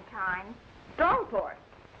Strongport in time. Strongport?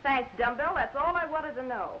 Thanks, Dumbbell. That's all I wanted to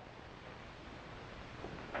know.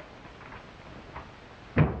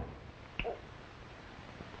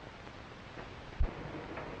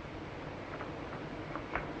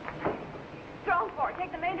 Strongport,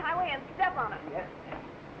 take the main highway and step on it. Yes.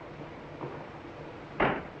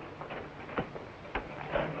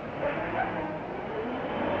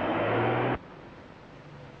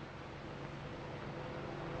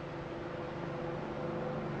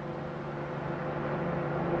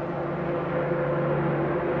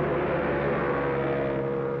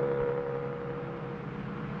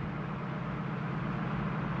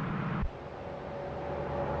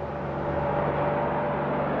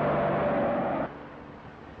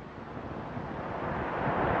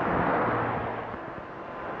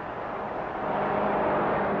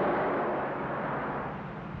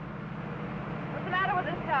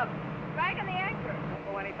 Dragging the anchor. Don't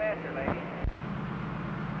go any faster, lady.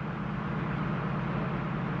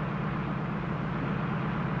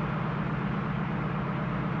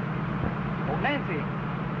 Oh, Nancy.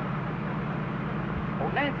 Oh,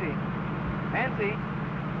 Nancy. Nancy.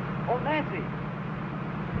 Oh, Nancy.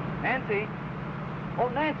 Nancy. Oh,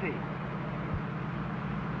 Nancy.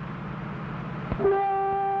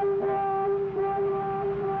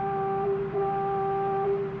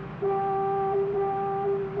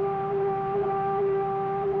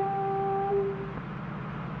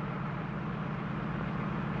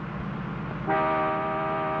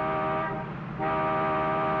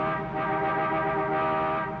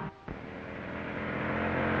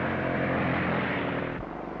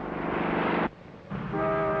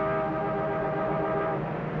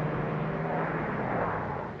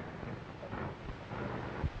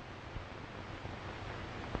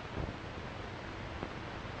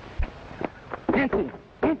 Nancy!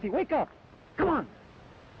 Nancy, wake up! Come on!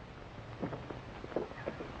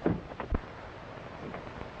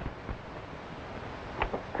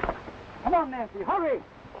 Come on, Nancy, hurry!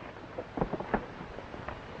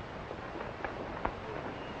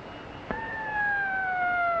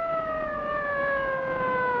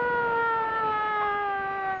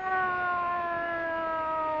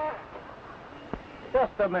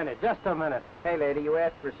 Just a minute. Hey, lady, you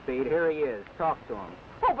asked for speed. Here he is. Talk to him.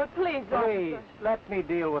 Oh, but please, Please, let me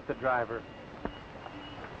deal with the driver.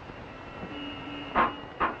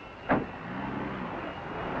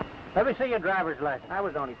 Let me see your driver's license. I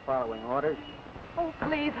was only following orders. Oh,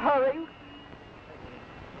 please, hurry.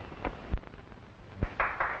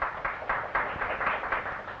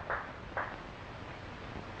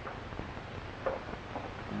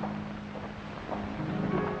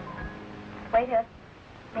 Waiter,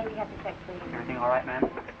 may we have the check, please? Everything all right, ma'am?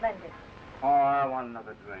 Splendid. Oh, I want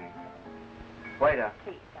another drink. Waiter,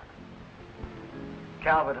 Please, Doc.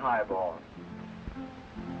 Calvert highball.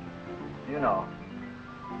 You know.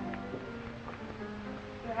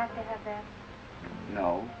 You have to have that.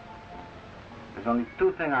 No. There's only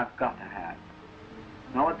two things I've got to have.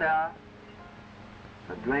 Know what they are?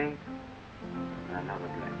 A drink and another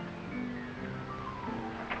drink.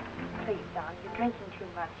 Please, Don, you're drinking too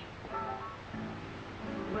much.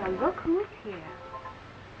 Well, look who's here.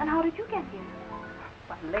 And how did you get here?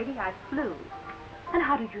 Why, lady, I flew. And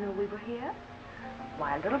how did you know we were here?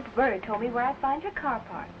 Why, a little bird told me where I'd find your car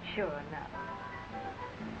parked. Sure enough.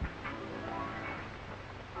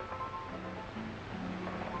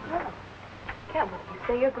 Well, can't you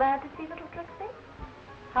say you're glad to see little Trixie?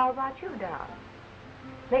 How about you, Don?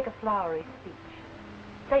 Make a flowery speech.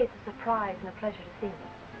 Say it's a surprise and a pleasure to see me.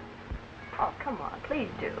 Oh, come on, please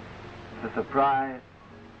do. It's a surprise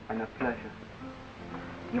and a pleasure.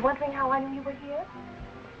 You wondering how I knew you were here?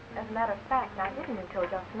 As a matter of fact, I didn't until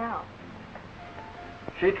just now.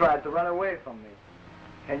 She tried to run away from me.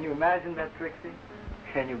 Can you imagine that, Trixie?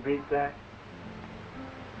 Can you beat that?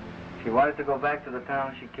 She wanted to go back to the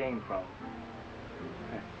town she came from.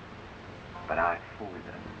 But I fooled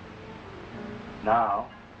her. Now,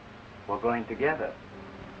 we're going together.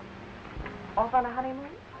 Off on a honeymoon?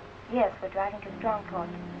 Yes, we're driving to Strongport.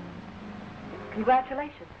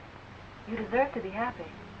 Congratulations. You deserve to be happy.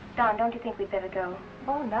 Don, don't you think we'd better go?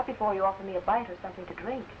 Oh, not before you offer me a bite or something to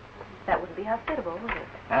drink. That wouldn't be hospitable, would it?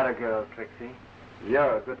 Atta girl, Trixie.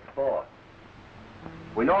 You're a good sport.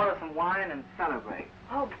 We'll order some wine and celebrate.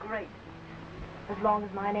 Oh, great. As long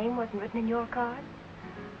as my name wasn't written in your card,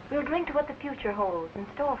 we'll drink to what the future holds in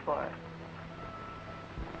store for us.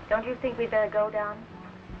 Don't you think we'd better go, Don?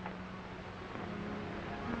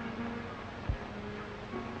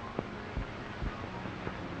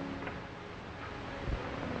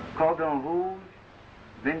 Cordon Rouge,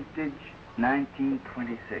 vintage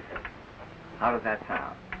 1926. How does that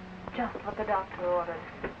sound? Just what the doctor ordered.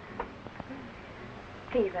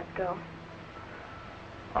 Please, let's go.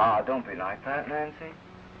 Ah, don't be like that, Nancy.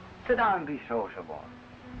 Sit down and be sociable.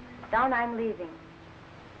 Don, I'm leaving.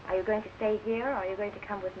 Are you going to stay here, or are you going to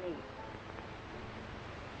come with me?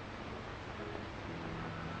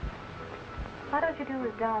 Why don't you do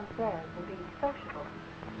as Don says and be sociable?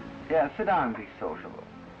 Yeah, sit down and be sociable.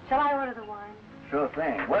 Shall I order the wine? Sure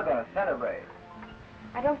thing. We're going to celebrate.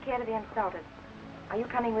 I don't care to be insulted. Are you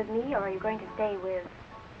coming with me, or are you going to stay with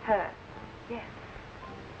her? Yes.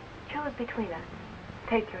 Choose between us.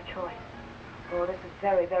 Take your choice. Oh, this is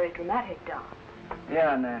very, very dramatic, Don.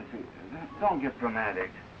 Yeah, Nancy. Don't get dramatic.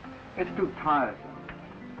 It's too tiresome.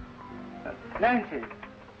 Nancy.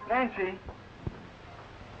 Nancy.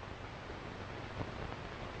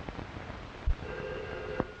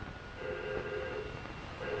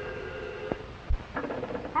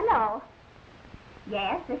 Hello.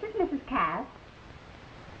 Yes, this is Mrs. Cass.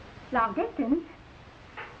 Long distance.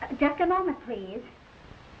 Just a moment, please.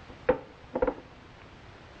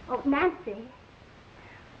 Oh, Nancy.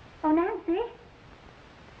 Oh, Nancy.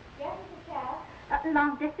 Yes, Mrs. Cass?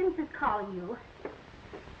 Long distance is calling you.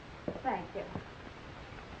 Thank you.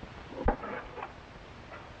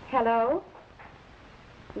 Hello?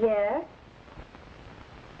 Yes?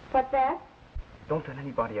 What's that? Don't tell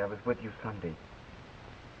anybody I was with you Sunday.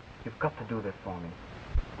 You've got to do this for me.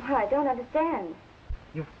 Well, I don't understand.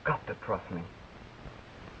 You've got to trust me.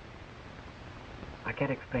 I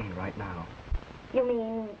can't explain right now. You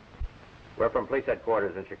mean... We're from police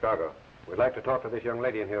headquarters in Chicago. We'd like to talk to this young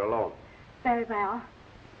lady in here alone. Very well.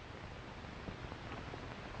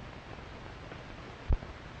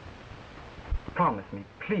 Promise me,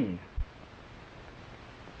 please.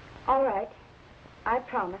 All right. I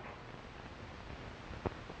promise.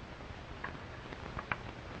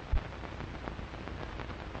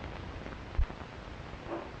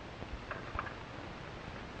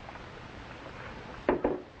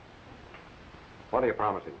 What are you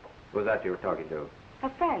promising? Who's that you were talking to? A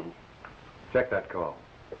friend. Check that call.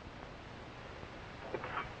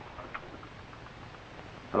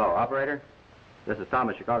 Hello, operator. This is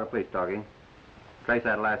Thomas, Chicago Police talking. Trace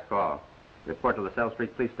that last call. Report to the South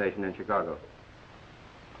Street Police Station in Chicago.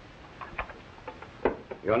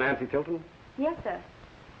 You're Nancy Tilton? Yes, sir.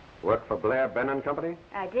 Work for Blair, Ben and Company?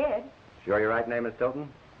 I did. Sure your right name is Tilton?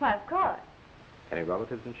 Why, of course. Any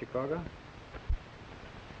relatives in Chicago?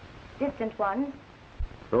 Distant ones.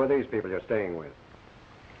 Who are these people you're staying with?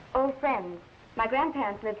 Old friends. My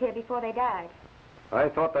grandparents lived here before they died. I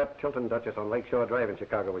thought that Tilton Duchess on Lakeshore Drive in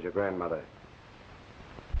Chicago was your grandmother.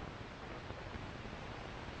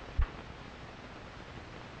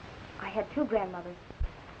 I had two grandmothers.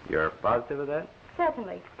 You're positive of that?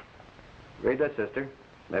 Certainly. Read this, sister.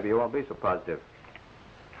 Maybe you won't be so positive.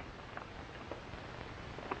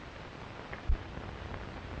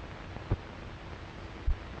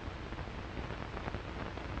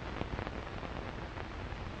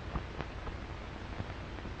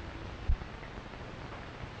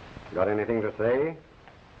 Got anything to say?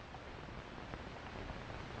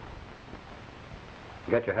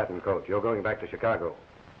 Get your hat and coat. You're going back to Chicago.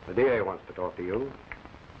 The DA wants to talk to you.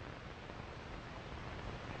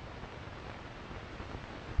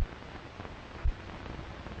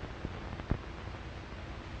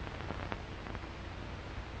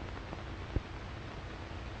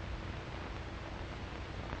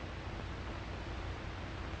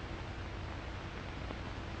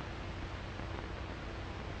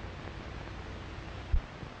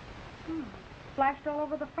 flashed all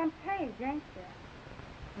over the front page, ain't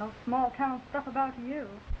you? No small town stuff about you.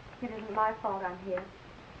 It isn't my fault I'm here.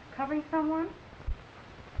 Covering someone?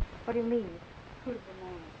 What do you mean? Who's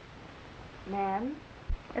the man? Man?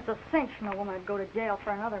 It's a cinch no woman would go to jail for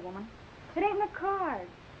another woman. It ain't in the cards.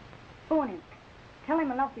 Phone him. Tell him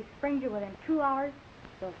enough he springs you within 2 hours,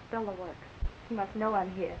 they'll spill the works. You must know I'm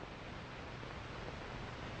here.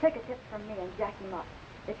 Take a tip from me and jack him up.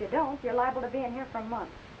 If you don't, you're liable to be in here for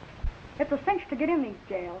months. It's a cinch to get in these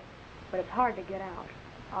jails, but it's hard to get out.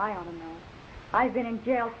 I ought to know. I've been in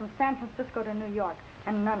jails from San Francisco to New York,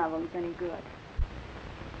 and none of them's any good.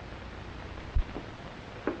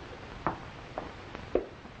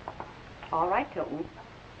 All right, Tilton.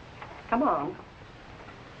 Come on.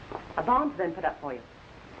 A bond's been put up for you.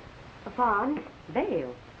 A bond?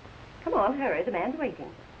 Bail. Come on, hurry. The man's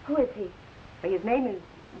waiting. Who is he? Well, his name is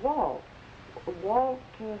Walt.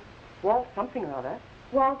 Walt something or other.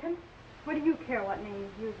 Walton? What do you care what name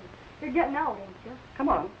he's using? You're getting out, ain't you? Come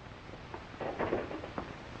on.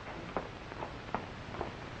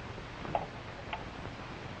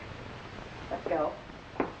 Let's go.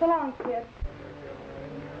 So long, kid.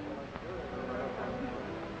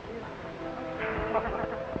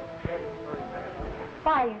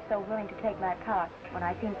 Why are you so willing to take my part when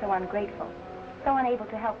I seem so ungrateful, so unable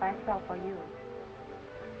to help myself or you?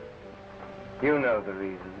 You know the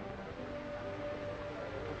reason.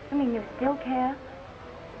 You mean you still care?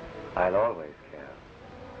 I'll always care.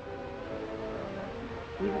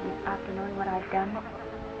 Even after knowing what I've done?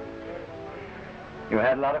 You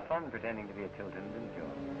had a lot of fun pretending to be a Tilton, didn't you?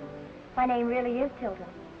 My name really is Tilton.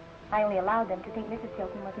 I only allowed them to think Mrs.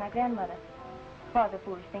 Tilton was my grandmother. Was a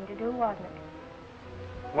foolish thing to do, wasn't it?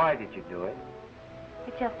 Why did you do it?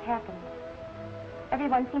 It just happened.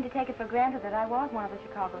 Everyone seemed to take it for granted that I was one of the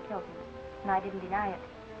Chicago Tiltons, and I didn't deny it.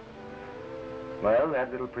 Well,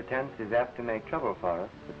 that little pretense is apt to make trouble for us,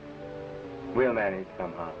 but we'll manage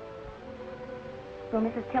somehow. Will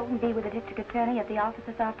Mrs. Tilton be with the district attorney at the office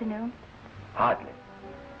this afternoon? Hardly.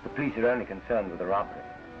 The police are only concerned with the robbery.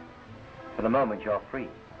 For the moment, you're free.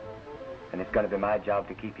 And it's going to be my job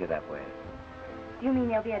to keep you that way. Do you mean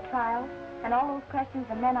there'll be a trial, and all those questions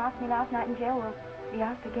the men asked me last night in jail will be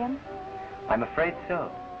asked again? I'm afraid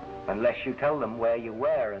so. Unless you tell them where you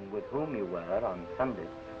were and with whom you were on Sunday.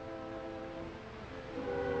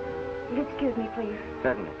 Will you excuse me, please?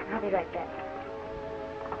 Certainly. I'll be right back.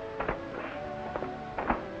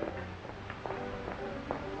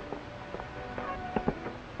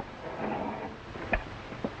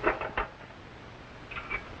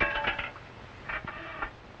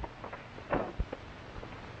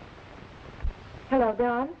 Hello,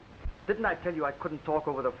 Don. Didn't I tell you I couldn't talk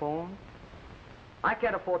over the phone? I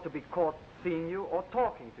can't afford to be caught seeing you or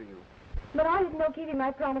talking to you. But I didn't know keeping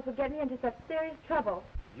my promise would get me into such serious trouble.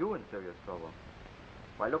 You in serious trouble.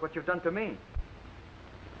 Why, look what you've done to me.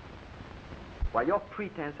 Why, your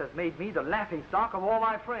pretense has made me the laughing stock of all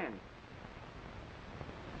my friends.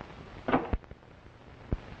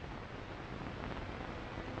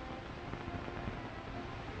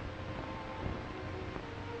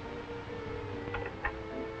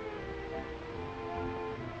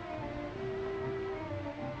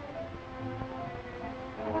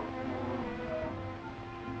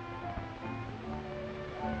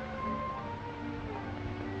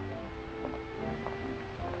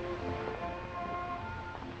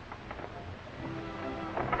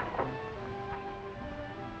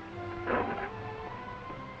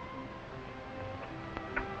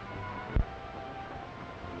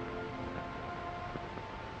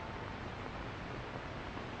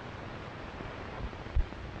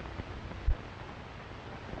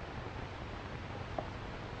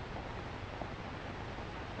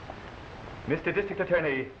 Mr. District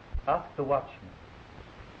Attorney, ask the watchman.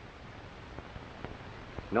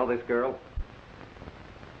 Know this girl?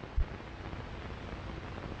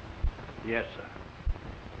 Yes, sir.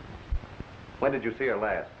 When did you see her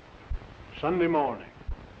last? Sunday morning,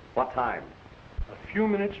 What time? a few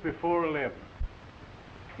minutes before 11.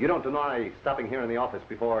 You don't deny stopping here in the office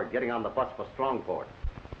before getting on the bus for Strongport?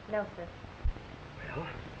 No, sir. Well,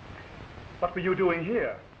 what were you doing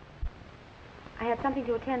here? I had something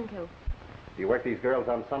to attend to. Do you work these girls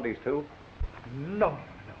on Sundays, too? No.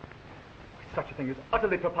 Such a thing is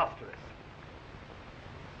utterly preposterous.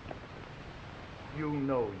 You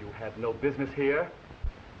know you had no business here.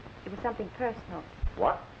 It was something personal.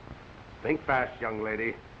 What? Think fast, young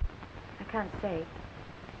lady. I can't say.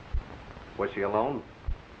 Was she alone?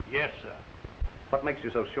 Yes, sir. What makes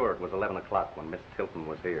you so sure it was 11 o'clock when Miss Tilton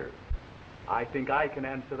was here? I think I can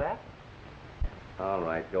answer that. All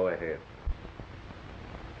right, go ahead.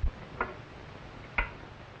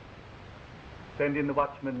 Send in the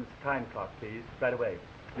watchman's time clock, please, right away.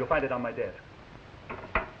 You'll find it on my desk.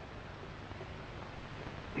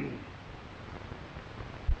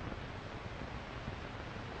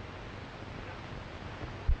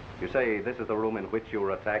 You say this is the room in which you were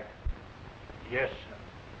attacked? Yes, sir.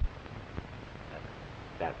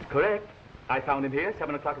 That's correct. I found him here,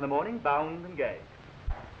 7 o'clock in the morning, bound and gagged.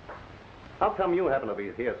 How come you happen to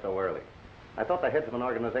be here so early? I thought the heads of an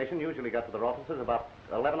organization usually got to their offices about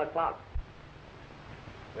 11 o'clock.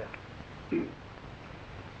 Well,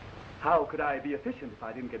 how could I be efficient if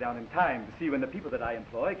I didn't get down in time to see when the people that I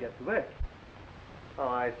employ get to work? Oh,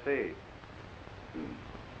 I see.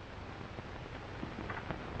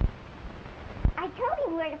 I told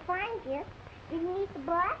him where to find you. Did he meet the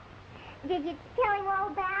boss? Did you tell him all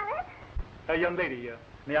about it? Young lady,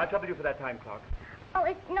 may I trouble you for that time clock? Oh,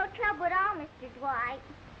 it's no trouble at all, Mr. Dwight.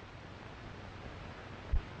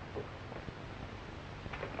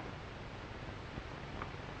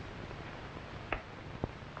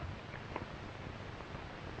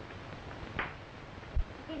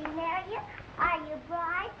 Did he marry you? Are you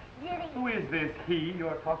bride? Did he... Who is this he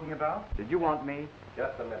you're talking about? Did you want me?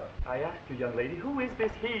 Just a minute. I asked you, young lady, who is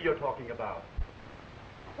this he you're talking about?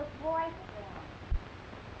 The boyfriend.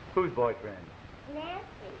 Whose boyfriend?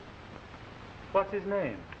 Nancy. What's his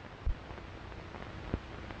name?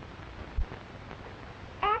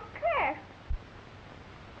 Ask her.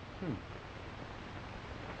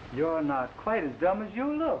 You're not quite as dumb as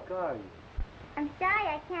you look, are you? I'm sorry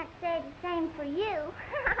I can't say the same for you.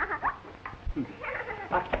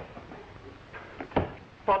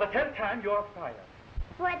 For the 10th time, you're fired.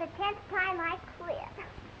 For the 10th time, I quit.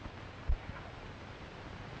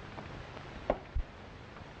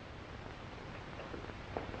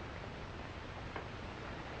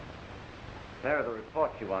 There are the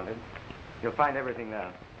reports you wanted. You'll find everything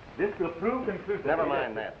there. This will prove conclusively... Never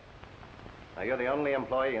mind that. Now, you're the only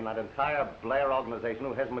employee in that entire Blair organization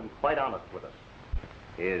who hasn't been quite honest with us.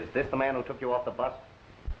 Is this the man who took you off the bus?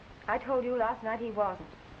 I told you last night he wasn't.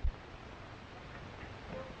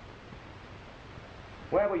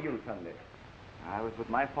 Where were you Sunday? I was with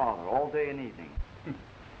my father all day and evening.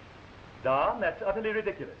 Don, that's utterly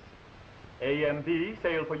ridiculous. A.M.B.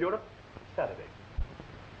 sailed for Europe Saturday.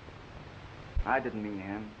 I didn't mean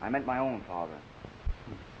him. I meant my own father.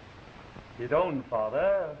 His own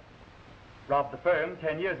father robbed the firm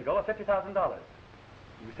 10 years ago of $50,000.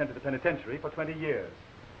 He was sent to the penitentiary for 20 years.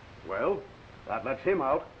 Well, that lets him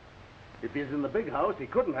out. If he's in the big house, he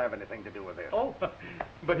couldn't have anything to do with this. Oh,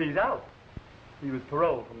 but he's out. He was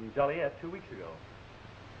paroled from Joliet 2 weeks ago.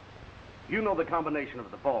 You know the combination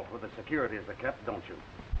of the vault where the securities are kept, don't you?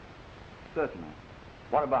 Certainly.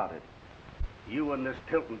 What about it? You and this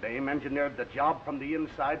Tilton dame engineered the job from the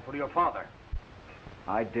inside for your father.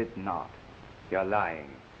 I did not. You're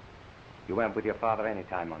lying. You went with your father any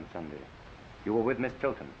time on Sunday. You were with Miss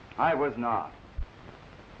Tilton. I was not.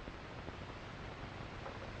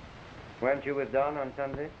 Weren't you with Don on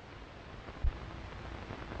Sunday?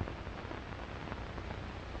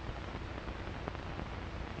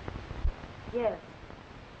 Yes.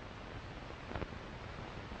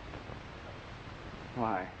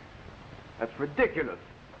 Why, that's ridiculous.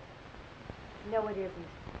 No, it isn't.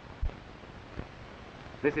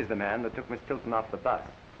 This is the man that took Miss Tilton off the bus.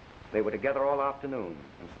 They were together all afternoon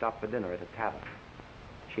and stopped for dinner at a tavern.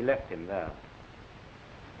 She left him there.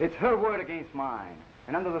 It's her word against mine.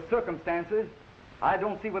 And under the circumstances, I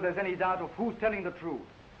don't see where there's any doubt of who's telling the truth.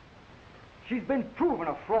 She's been proven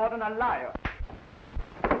a fraud and a liar.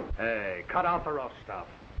 Hey, cut out the rough stuff.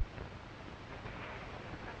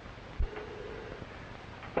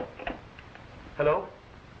 Hello?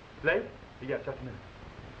 Blake? Yes, just a minute.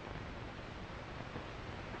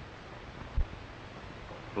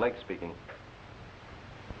 Blake speaking.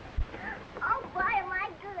 Oh, boy, am I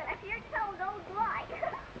good. If you're told, don't lie.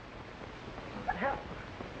 Help.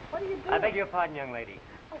 What are you doing? I beg your pardon, young lady.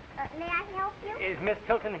 May I help you? Is Miss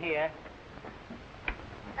Tilton here?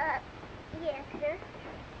 Yes, sir.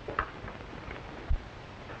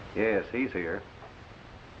 Yes, he's here.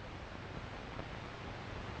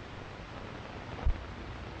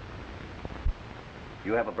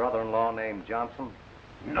 You have a brother-in-law named Johnson?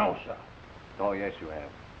 No, sir. Oh, yes, you have.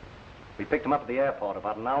 We picked him up at the airport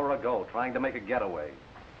about an hour ago, trying to make a getaway.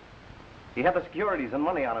 He had the securities and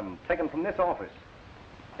money on him taken from this office.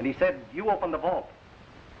 And he said you opened the vault.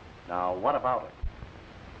 Now, what about it?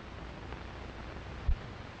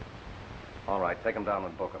 All right, take him down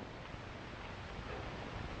and book him.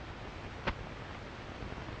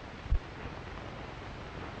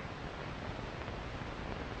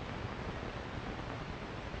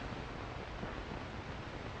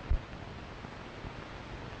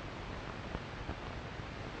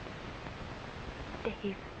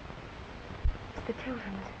 Dave. It's the Tiltons.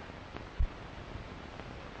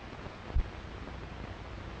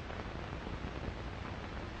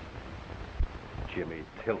 Jimmy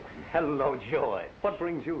Tilton. Hello, Joy. What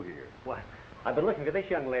brings you here? Why, I've been looking for this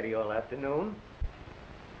young lady all afternoon.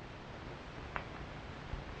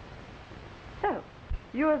 So,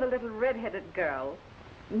 you're the little red-headed girl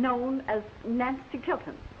known as Nancy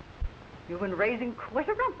Tilton. You've been raising quite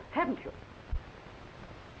a rumpus, haven't you?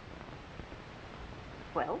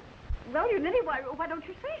 Well, you Ninny, why don't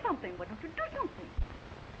you say something? Why don't you do something?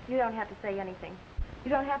 You don't have to say anything. You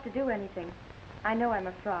don't have to do anything. I know I'm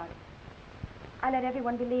a fraud. I let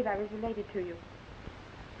everyone believe I was related to you.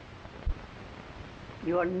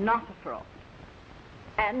 You're not a fraud.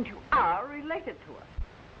 And you are related to us.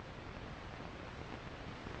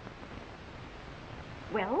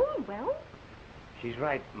 Well? She's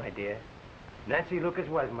right, my dear. Nancy Lucas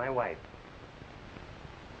was my wife.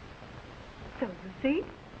 So you see,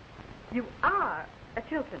 you are a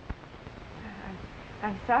Tilton.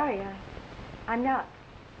 I'm sorry. I'm not.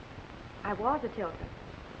 I was a Tilton.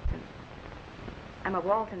 I'm a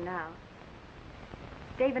Walton now.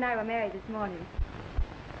 Dave and I were married this morning.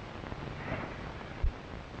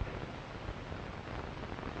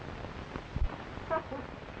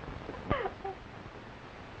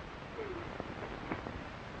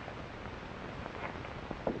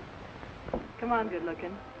 Come on, good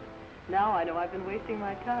looking. Now I know I've been wasting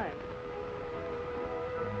my time.